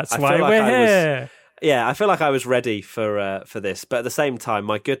that's why we're here. I feel like I was ready for this. But at the same time,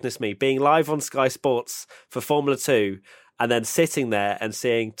 my goodness me, being live on Sky Sports for Formula 2 and then sitting there and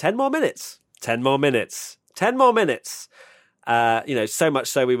seeing 10 more minutes. So much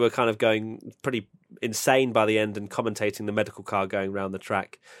so we were kind of going pretty insane by the end and commentating the medical car going around the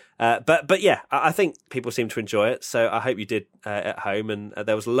track. But yeah, I think people seem to enjoy it. So I hope you did at home. And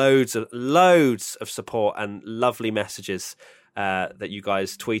there was loads of support and lovely messages that you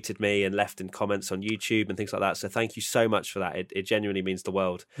guys tweeted me and left in comments on YouTube and things like that. So thank you so much for that. It genuinely means the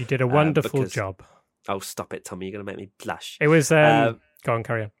world. You did a wonderful job. Oh, stop it, Tommy. You're going to make me blush. It was... go on,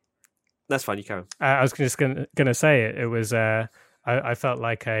 carry on. That's fine, you carry on. I was just going to say it. It was... I felt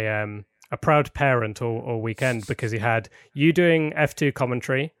like a proud parent all weekend, because he had you doing F2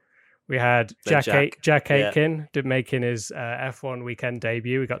 commentary. We had Jack Aitken making his F1 weekend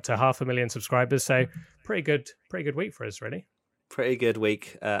debut. We got to 500,000 subscribers, so pretty good week for us, really. Pretty good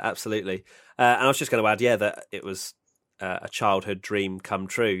week, absolutely. And I was just going to add, that it was a childhood dream come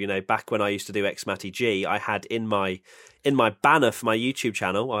true. You know, back when I used to do Xmatty G, I had in my banner for my YouTube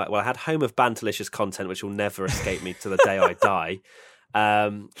channel, I had Home of Bantalicious content, which will never escape me to the day I die.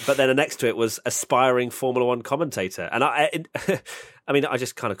 But then next to it was aspiring Formula One commentator. And I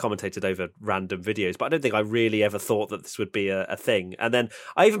just kind of commentated over random videos, but I don't think I really ever thought that this would be a thing. And then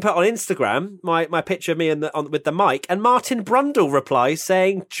I even put on Instagram my picture of me with the mic, and Martin Brundle replies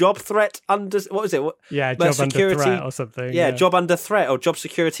saying job threat under, what was it? Yeah, job security, under threat or something. Yeah, job under threat or job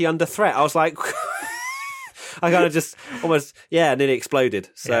security under threat. I was like, I kind of just almost, nearly exploded.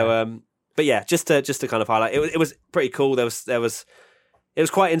 So, but yeah, just to kind of highlight, it was pretty cool. It was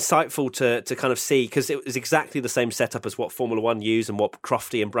quite insightful to kind of see, because it was exactly the same setup as what Formula One use and what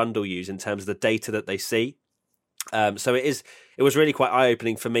Crofty and Brundle use in terms of the data that they see. So it was really quite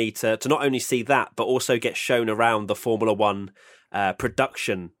eye-opening for me to not only see that, but also get shown around the Formula One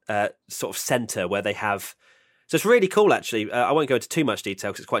production sort of centre where they have. So it's really cool, actually. I won't go into too much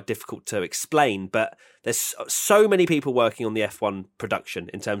detail because it's quite difficult to explain, but there's so many people working on the F1 production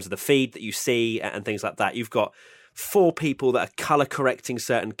in terms of the feed that you see and things like that. You've got 4 people that are colour correcting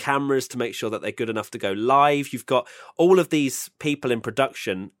certain cameras to make sure that they're good enough to go live. You've got all of these people in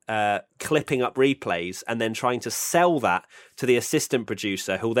production clipping up replays and then trying to sell that to the assistant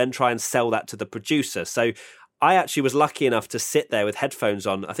producer, who'll then try and sell that to the producer. So I actually was lucky enough to sit there with headphones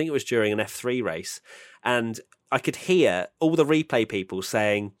on. I think it was during an F3 race, and I could hear all the replay people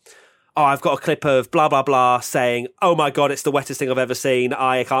saying, "Oh, I've got a clip of blah, blah, blah saying, oh my God, it's the wettest thing I've ever seen.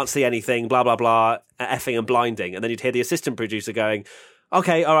 I can't see anything, blah, blah, blah, effing and blinding." And then you'd hear the assistant producer going,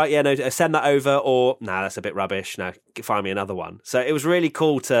 "Okay, all right, yeah, no, send that over," or "Nah, that's a bit rubbish. No, find me another one." So it was really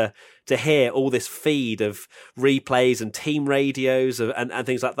cool to hear all this feed of replays and team radios and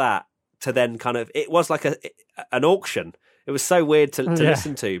things like that. To then kind of, it was like an auction. It was so weird to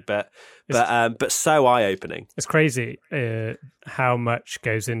listen to, but so eye opening. It's crazy how much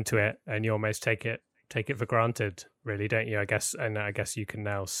goes into it, and you almost take it for granted, really, don't you? I guess you can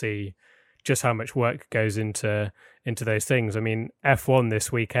now see just how much work goes into those things. I mean, F1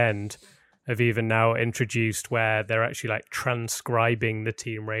 this weekend have even now introduced where they're actually like transcribing the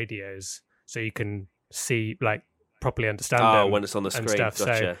team radios, so you can see, like, properly understand them when it's on the screen. Stuff.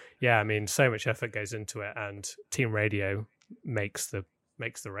 Gotcha. So yeah, I mean, so much effort goes into it, and team radio makes the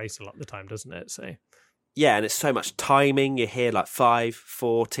race a lot of the time, doesn't it? So yeah, and it's so much timing. You hear like 5,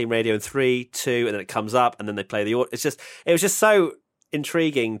 4, team radio, and 3, 2, and then it comes up, and then they play the audio. It was just so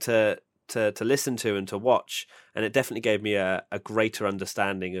intriguing to listen to and to watch, and it definitely gave me a greater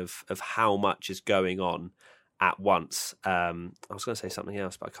understanding of how much is going on at once. I was going to say something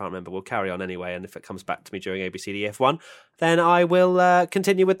else, but I can't remember. We'll carry on anyway, and if it comes back to me during ABCD F1, then I will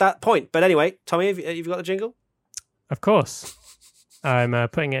continue with that point. But anyway, Tommy, have you got the jingle? Of course. I'm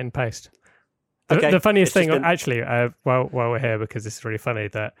putting it in post. Okay. The funniest thing, actually, while we're here, because this is really funny,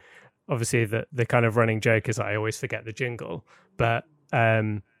 that obviously the kind of running joke is that I always forget the jingle, but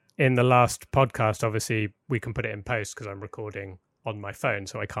in the last podcast, obviously, we can put it in post because I'm recording on my phone,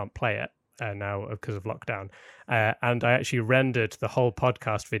 so I can't play it now because of lockdown. And I actually rendered the whole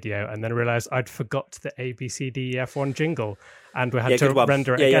podcast video and then realised I'd forgot the ABCD F1 jingle, and we had to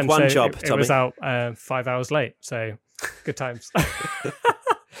render it again. You had one job, it was out 5 hours late, so good times.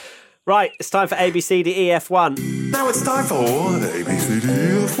 Right, it's time for ABCD F1. Now it's time for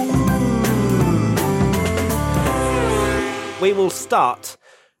ABCD F1. We will start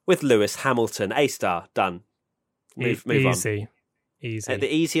with Lewis Hamilton. A-star, done. Move Easy. on. Easy.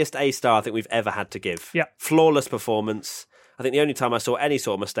 The easiest A-star I think we've ever had to give. Yeah. Flawless performance. I think the only time I saw any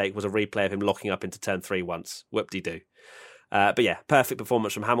sort of mistake was a replay of him locking up into turn 3 once. Whoop-de-doo. But yeah, perfect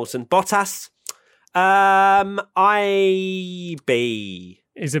performance from Hamilton. Bottas, B.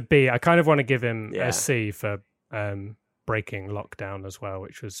 Is a B. I kind of want to give him a C for breaking lockdown as well,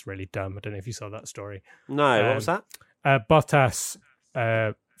 which was really dumb. I don't know if you saw that story. No, what was that? Bottas,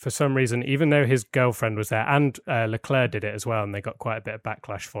 for some reason, even though his girlfriend was there, and Leclerc did it as well, and they got quite a bit of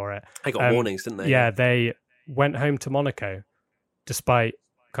backlash for it. They got warnings, didn't they? Yeah, they went home to Monaco, despite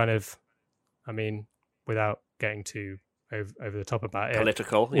kind of, I mean, without getting too over the top about it.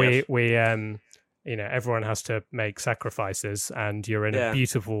 Political, we you know, everyone has to make sacrifices, and you're in a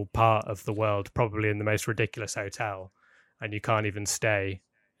beautiful part of the world, probably in the most ridiculous hotel, and you can't even stay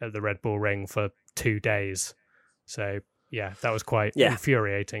at the Red Bull Ring for 2 days. So yeah, that was quite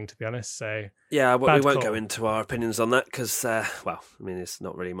infuriating, to be honest. So yeah, we won't go into our opinions on that because, well, I mean, it's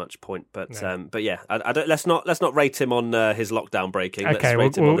not really much point. But but yeah, I don't. Let's not rate him on his lockdown breaking. Okay,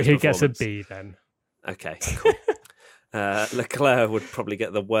 well, he gets a B then. Okay, cool. Leclerc would probably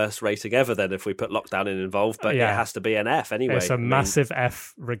get the worst rating ever then if we put lockdown involved, but it has to be an F anyway. It's a massive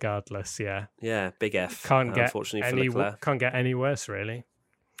F regardless. Yeah, big F. Unfortunately for Leclerc, can't get any worse really.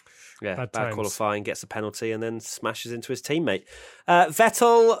 Yeah, bad qualifying, gets a penalty, and then smashes into his teammate.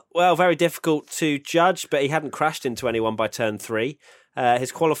 Vettel, well, very difficult to judge, but he hadn't crashed into anyone by turn 3.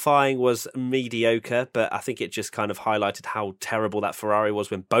 His qualifying was mediocre, but I think it just kind of highlighted how terrible that Ferrari was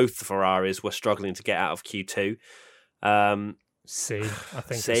when both the Ferraris were struggling to get out of Q2. C, I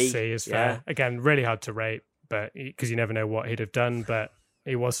think C is fair. Yeah. Again, really hard to rate, but because you never know what he'd have done, but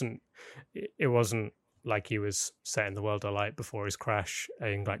it wasn't like he was setting the world alight before his crash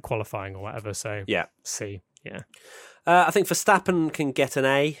in like qualifying or whatever. So yeah, C. Yeah, I think Verstappen can get an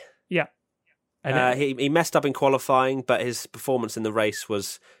A. Yeah, he messed up in qualifying, but his performance in the race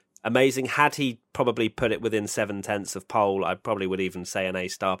was amazing. Had he probably put it within 7/10 of pole, I probably would even say an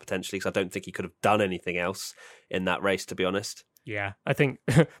A-star potentially, because I don't think he could have done anything else in that race, to be honest. Yeah, I think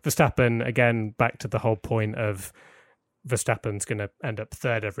Verstappen, again, back to the whole point of Verstappen's going to end up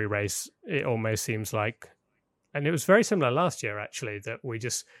third every race. It almost seems like, and it was very similar last year actually, that we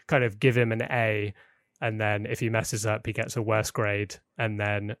just kind of give him an A, and then if he messes up, he gets a worse grade, and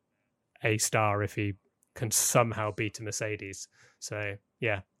then A-star if he can somehow beat a Mercedes. So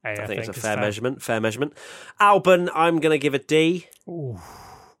yeah, A, I think it's a fair measurement. Albon, I'm going to give a D. Ooh.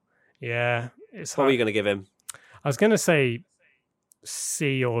 Yeah, what were you going to give him? I was going to say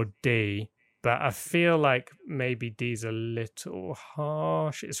C or D, but I feel like maybe D's a little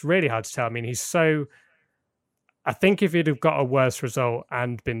harsh. It's really hard to tell. I mean, he's so... I think if he'd have got a worse result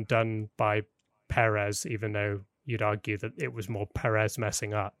and been done by Perez, even though you'd argue that it was more Perez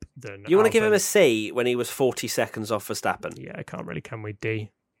messing up than You want to give him Albon. a C when he was 40 seconds off Verstappen? Yeah, I can't really, can we, D?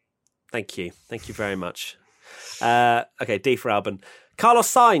 Thank you very much. Okay, D for Albon. Carlos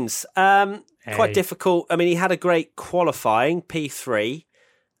Sainz, quite difficult. I mean, he had a great qualifying, P3.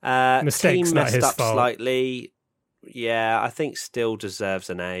 Mistakes, team not messed his up fault. Slightly. Yeah, I think still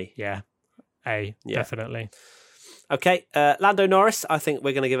deserves an A. Yeah, A, definitely. Okay, Lando Norris, I think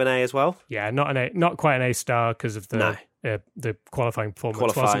we're going to give an A as well. Yeah, not an A, not quite an A star because of the qualifying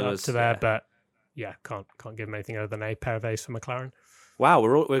performance wasn't up to there, but yeah, can't give him anything other than A. Pair of A's for McLaren. Wow,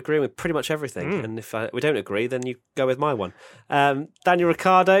 we're agreeing with pretty much everything, and if we don't agree, then you go with my one. Daniel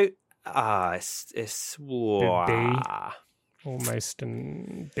Ricciardo, it's B, almost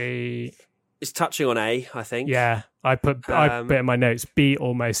an B. It's touching on A, I think. Yeah, I put in my notes B,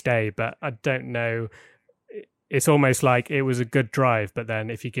 almost A, but I don't know. It's almost like it was a good drive, but then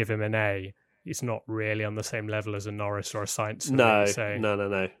if you give him an A, it's not really on the same level as a Norris or a Sainz. No.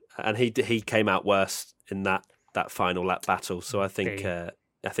 And he came out worse in that final lap battle, so I think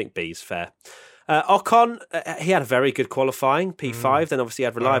B's fair. Ocon, he had a very good qualifying, P5. Then obviously he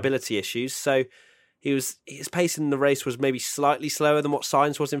had reliability issues, so his pace in the race was maybe slightly slower than what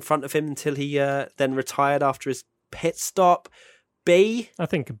Sainz was in front of him until he then retired after his pit stop. B, I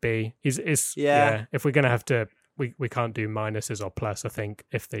think a B. If we're gonna have to. We can't do minuses or plus. I think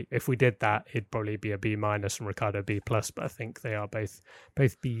if we did that, it'd probably be a B minus and Ricardo B plus. But I think they are both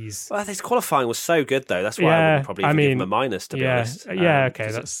Bs. Well, his qualifying was so good though. That's why I wouldn't probably give him a minus. To be honest,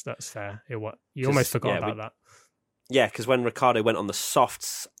 okay, that's fair. You almost forgot about that. Yeah, because when Ricardo went on the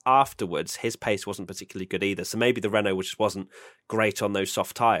softs afterwards, his pace wasn't particularly good either. So maybe the Renault just wasn't great on those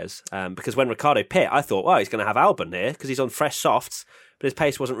soft tyres. Because when Ricardo pit, I thought, well, he's going to have Albon here because he's on fresh softs. But his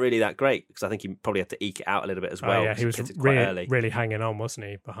pace wasn't really that great because I think he probably had to eke it out a little bit as well. Yeah, he was really hanging on, wasn't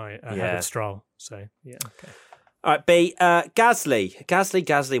he, ahead of Stroll? So, yeah, okay. All right, B.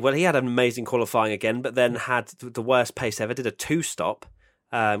 Gasly. Well, he had an amazing qualifying again, but then had the worst pace ever. Did a two-stop,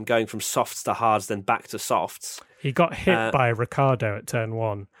 going from softs to hards, then back to softs. He got hit by Ricardo at turn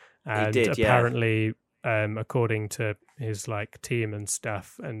 1. And he did, apparently, according to his team and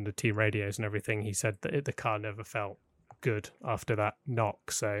stuff and the team radios and everything, he said that the car never felt good after that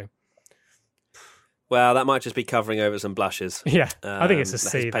knock. So, well, that might just be covering over some blushes. Yeah, I think it's a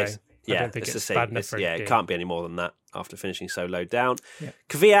C though. Yeah, I don't think it's a C. bad enough for a D. It can't be any more than that after finishing so low down. Yeah.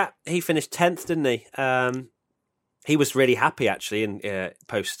 Kvyat, he finished 10th, didn't he? He was really happy actually in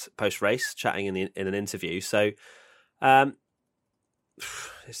post race, chatting in an interview. So,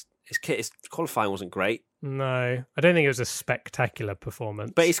 his qualifying wasn't great. No, I don't think it was a spectacular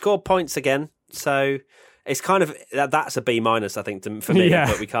performance. But he scored points again, so it's kind of that's a B minus, I think, for me. Yeah.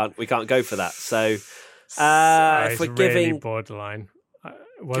 But we can't go for that. So, if we're really giving borderline,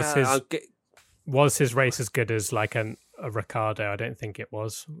 was his race as good as a Ricardo? I don't think it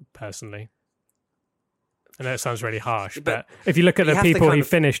was personally. I know it sounds really harsh, but if you look at the people he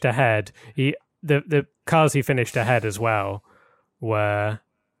finished ahead, the cars he finished ahead as well were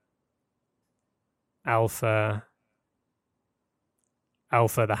Alpha,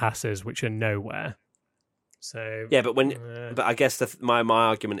 the Hasses, which are nowhere. So yeah, but but I guess my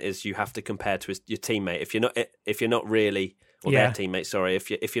argument is you have to compare to your teammate. If you're not really, or their teammate, sorry, if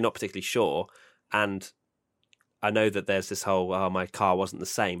you're not particularly sure, and I know that there's this whole my car wasn't the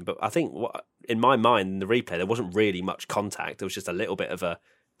same, but I think in my mind in the replay there wasn't really much contact. There was just a little bit of a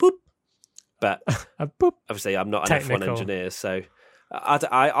boop, but a boop. Obviously I'm not an F1 engineer, so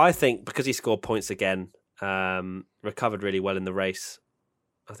I think because he scored points again, recovered really well in the race.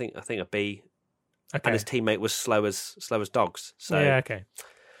 I think a B. Okay. And his teammate was slow as dogs. So yeah, okay.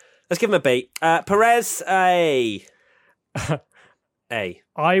 Let's give him a B. Perez, A. A.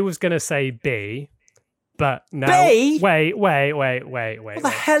 I was going to say B, but now... B? Wait. What the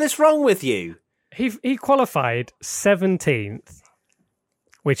hell is wrong with you? He qualified 17th,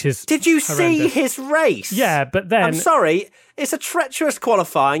 which is Did you horrendous. see his race? Yeah, but then... I'm sorry, it's a treacherous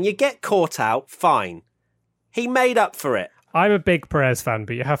qualifying. You get caught out, fine. He made up for it. I'm a big Perez fan,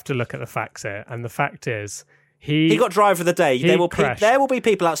 but you have to look at the facts here. And the fact is, he got driver of the day. There will be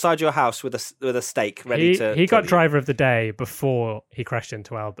people outside your house with a steak ready to. He got driver of the day before he crashed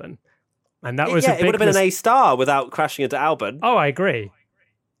into Albon, and that was it would have been an A star without crashing into Albon. Oh, I agree.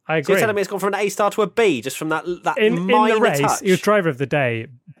 So you're telling me it's gone from an A star to a B just from that in minor the race. touch? He was driver of the day,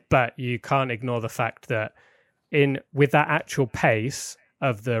 but you can't ignore the fact that with that actual pace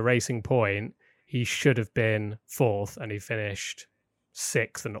of the racing point, he should have been 4th, and he finished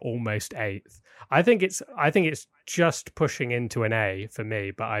 6th and almost 8th. I think it's just pushing into an A for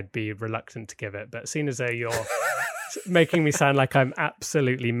me, but I'd be reluctant to give it. But seeing as though you're making me sound like I'm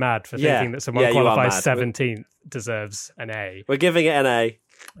absolutely mad for thinking that someone qualifies 17th deserves an A. We're giving it an A.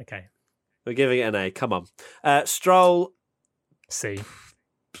 Okay. We're giving it an A. Come on. Stroll. C.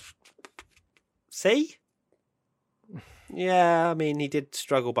 C? Yeah, I mean, he did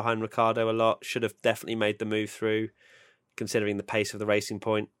struggle behind Ricciardo a lot. Should have definitely made the move through, considering the pace of the Racing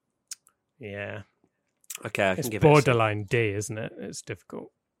Point. Yeah. Okay, I it's can give borderline D, isn't it? It's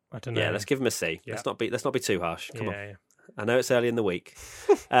difficult. I don't know. Yeah, let's give him a C. Yeah. Let's not be too harsh. Come on. Yeah. I know it's early in the week.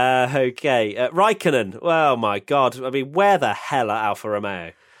 Okay, Raikkonen. Oh my God! I mean, where the hell are Alfa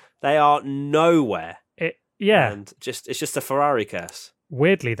Romeo? They are nowhere. And it's just a Ferrari curse.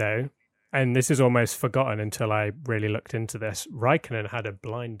 Weirdly, though, and this is almost forgotten until I really looked into this, Raikkonen had a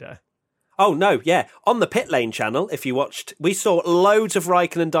blinder. Oh, no, yeah. On the pit lane channel, if you watched, we saw loads of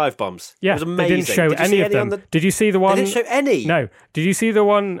Raikkonen dive bombs. Yeah, it was amazing. They didn't show any of them. Did you see the one? They didn't show any. No. Did you see the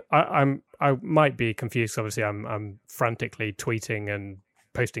one? I might be confused. Obviously, I'm frantically tweeting and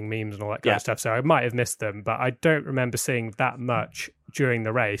posting memes and all that kind of stuff, so I might have missed them, but I don't remember seeing that much during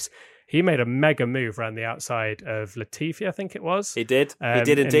the race. He made a mega move around the outside of Latifi, I think it was. He did. He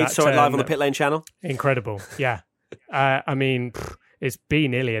did indeed. Saw it live on the pit lane channel. Incredible. Yeah. I mean, it's B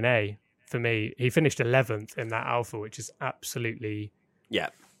nearly an A for me. He finished 11th in that Alpha, which is absolutely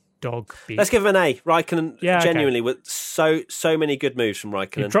dog beat. Let's give him an A. Raikkonen genuinely with so many good moves from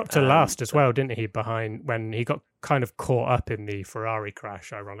Raikkonen. He dropped to last as well, didn't he? Behind when he got kind of caught up in the Ferrari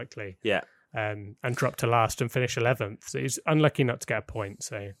crash, ironically. Yeah. And dropped to last and finished 11th. So he's unlucky not to get a point.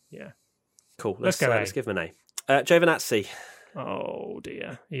 So yeah. Cool. Let's go. Let's give him an A. Giovinazzi. Oh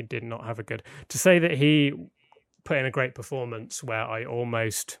dear, he did not have a good. To say that he put in a great performance where I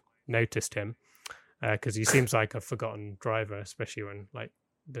almost noticed him because he seems like a forgotten driver, especially when like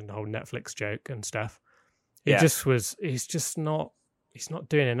the whole Netflix joke and stuff. He's just not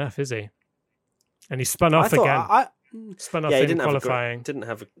doing enough, is he? And he spun off again. Spun off in qualifying. He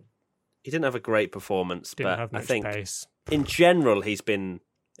didn't have a great performance, Didn't but have much I think pace. In general he's been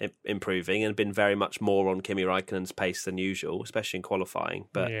improving and been very much more on Kimi Raikkonen's pace than usual, especially in qualifying.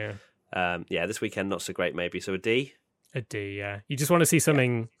 But this weekend not so great maybe. So a D? A D, yeah. You just want to see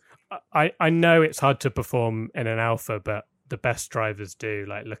something. Yeah. I know it's hard to perform in an Alpha, but the best drivers do.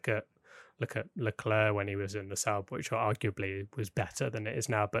 Like look at Leclerc when he was in the Saab, which arguably was better than it is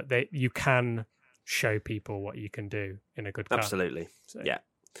now. But you can show people what you can do in a good car. Absolutely. So, yeah.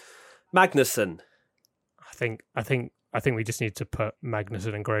 Magnussen. I think we just need to put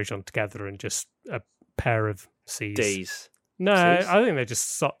Magnussen and Grosjean together and just a pair of C's. D's. No, C's? I think they're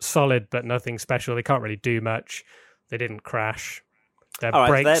just solid, but nothing special. They can't really do much. They didn't crash. Their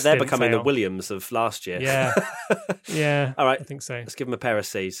brakes they're didn't becoming fail. the Williams of last year. Yeah. Yeah. All right. I think so. Let's give them a pair of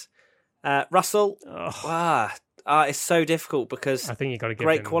C's. Russell. It's so difficult because I think you got to give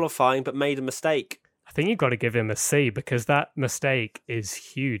great him qualifying, but made a mistake. I think you've got to give him a C because that mistake is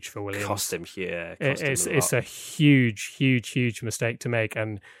huge for Williams. Cost him It's a huge mistake to make,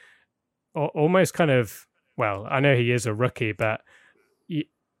 and almost kind of. Well, I know he is a rookie, but you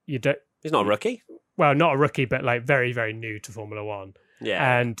don't. He's not a rookie. Well, not a rookie, but like very, very new to Formula One.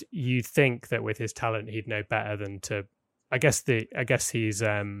 Yeah, and you think that with his talent, he'd know better than to. I guess he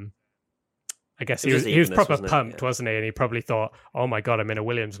was proper pumped, wasn't he? And he probably thought, "Oh my god, I'm in a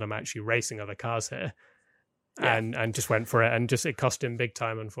Williams and I'm actually racing other cars here," and just went for it, and just it cost him big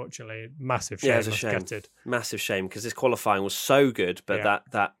time. Unfortunately, massive shame. Yeah, it was a shame. Massive shame because his qualifying was so good, but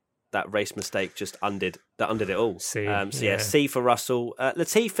that race mistake just undid it all. C, C for Russell.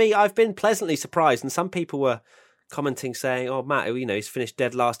 Latifi, I've been pleasantly surprised, and some people were commenting saying, "Oh, Matt, he's finished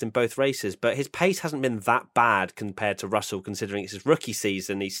dead last in both races," but his pace hasn't been that bad compared to Russell, considering it's his rookie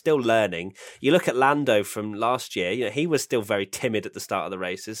season. He's still learning. You look at Lando from last year; he was still very timid at the start of the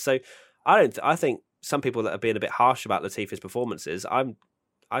races. So, I think some people that are being a bit harsh about Latifi's performances, I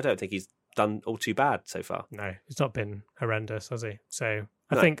don't think he's done all too bad so far. No, he's not been horrendous, has he? So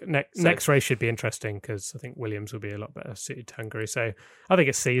I think next race should be interesting because I think Williams will be a lot better suited to Hungary. So I think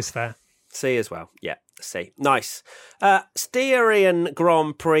a C is fair. C as well. Yeah, C. Nice. Styrian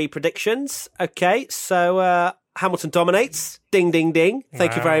Grand Prix predictions. Okay, so Hamilton dominates. Ding, ding, ding.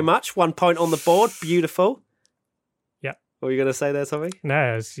 Thank you very much. 1 point on the board. Beautiful. Yeah. What were you going to say there, Tommy?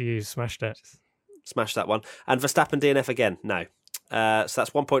 No, you smashed it. Smashed that one. And Verstappen DNF again. No. So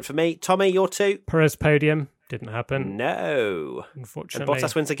that's 1 point for me. Tommy, your 2. Perez podium. Didn't happen. No. Unfortunately. And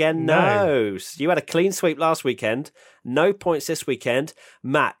Bottas wins again? No. You had a clean sweep last weekend. No points this weekend.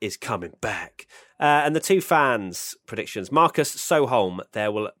 Matt is coming back. And the 2 fans' predictions. Marcus Soholm,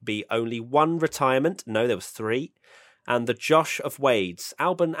 there will be only 1 retirement. No, there was 3. and the Josh of Wades.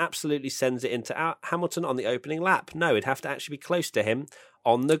 Albon absolutely sends it into Hamilton on the opening lap. No, it'd have to actually be close to him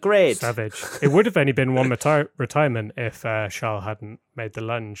on the grid. Savage. It would have only been one retirement if Charles hadn't made the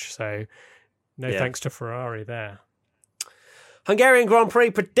lunge. So no thanks to Ferrari there. Hungarian Grand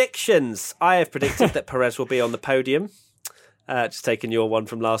Prix predictions. I have predicted that Perez will be on the podium. Just taking your one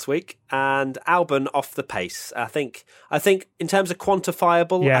from last week, and Albon off the pace. I think in terms of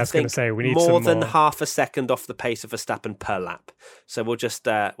quantifiable, I was going to say we need more some than more. half a second off the pace of Verstappen per lap. So we'll just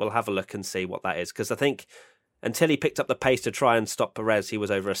we'll have a look and see what that is, because I think until he picked up the pace to try and stop Perez, he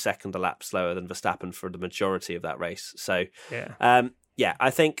was over a second a lap slower than Verstappen for the majority of that race. So I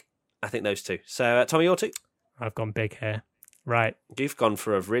think those two. So Tommy, your two. I've gone big here. Right, you've gone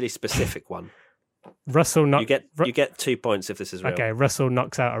for a really specific one. Russell you get 2 points if this is real. Okay, Russell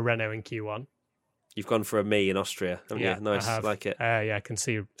knocks out a Renault in Q1. You've gone for a me in Austria, haven't you? Nice, I like it. I can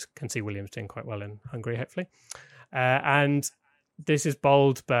see Williams doing quite well in Hungary, hopefully. And this is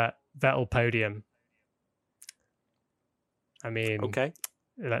bold, but Vettel podium. I mean, okay.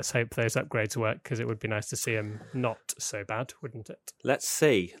 Let's hope those upgrades work, because it would be nice to see him not so bad, wouldn't it? Let's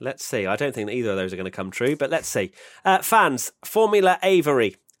see. I don't think that either of those are going to come true, but let's see. Fans, Formula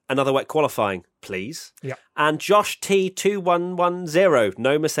Avery. Another wet qualifying, please. Yeah. And Josh T2110,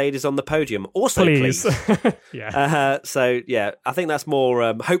 no Mercedes on the podium. Also, please. Yeah. I think that's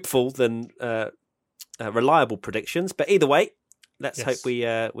more hopeful than reliable predictions. But either way, let's hope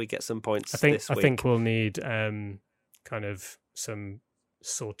we get some points this week. I think we'll need kind of some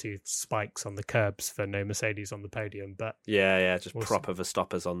sawtooth spikes on the curbs for no Mercedes on the podium, but just proper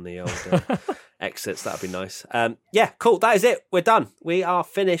Verstappers on the old exits. That'd be nice. Cool. That is it. We're done. We are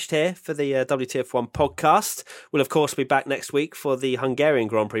finished here for the WTF1 podcast. We'll of course be back next week for the Hungarian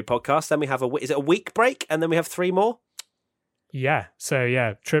Grand Prix podcast. Then we have is it a week break, and then we have 3 more. Yeah.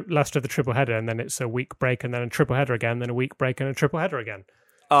 So last of the triple header, and then it's a week break, and then a triple header again, then a week break, and a triple header again.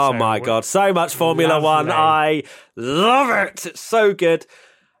 Oh my God, so much Formula One. I love it. It's so good.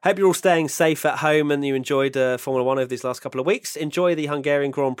 Hope you're all staying safe at home and you enjoyed Formula One over these last couple of weeks. Enjoy the Hungarian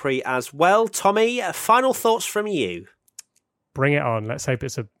Grand Prix as well. Tommy, final thoughts from you? Bring it on. Let's hope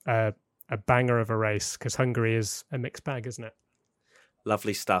it's a banger of a race, because Hungary is a mixed bag, isn't it?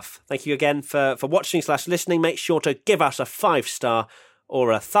 Lovely stuff. Thank you again for watching/listening. Make sure to give us a 5-star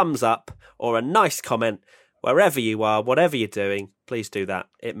or a thumbs up or a nice comment. Wherever you are, whatever you're doing, please do that.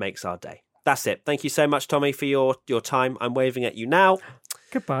 It makes our day. That's it. Thank you so much, Tommy, for your time. I'm waving at you now.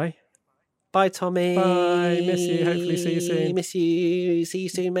 Goodbye. Bye, Tommy. Bye. Miss you. Hopefully see you soon. Miss you. See you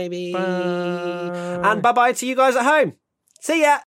soon, maybe. Bye. And bye-bye to you guys at home. See ya.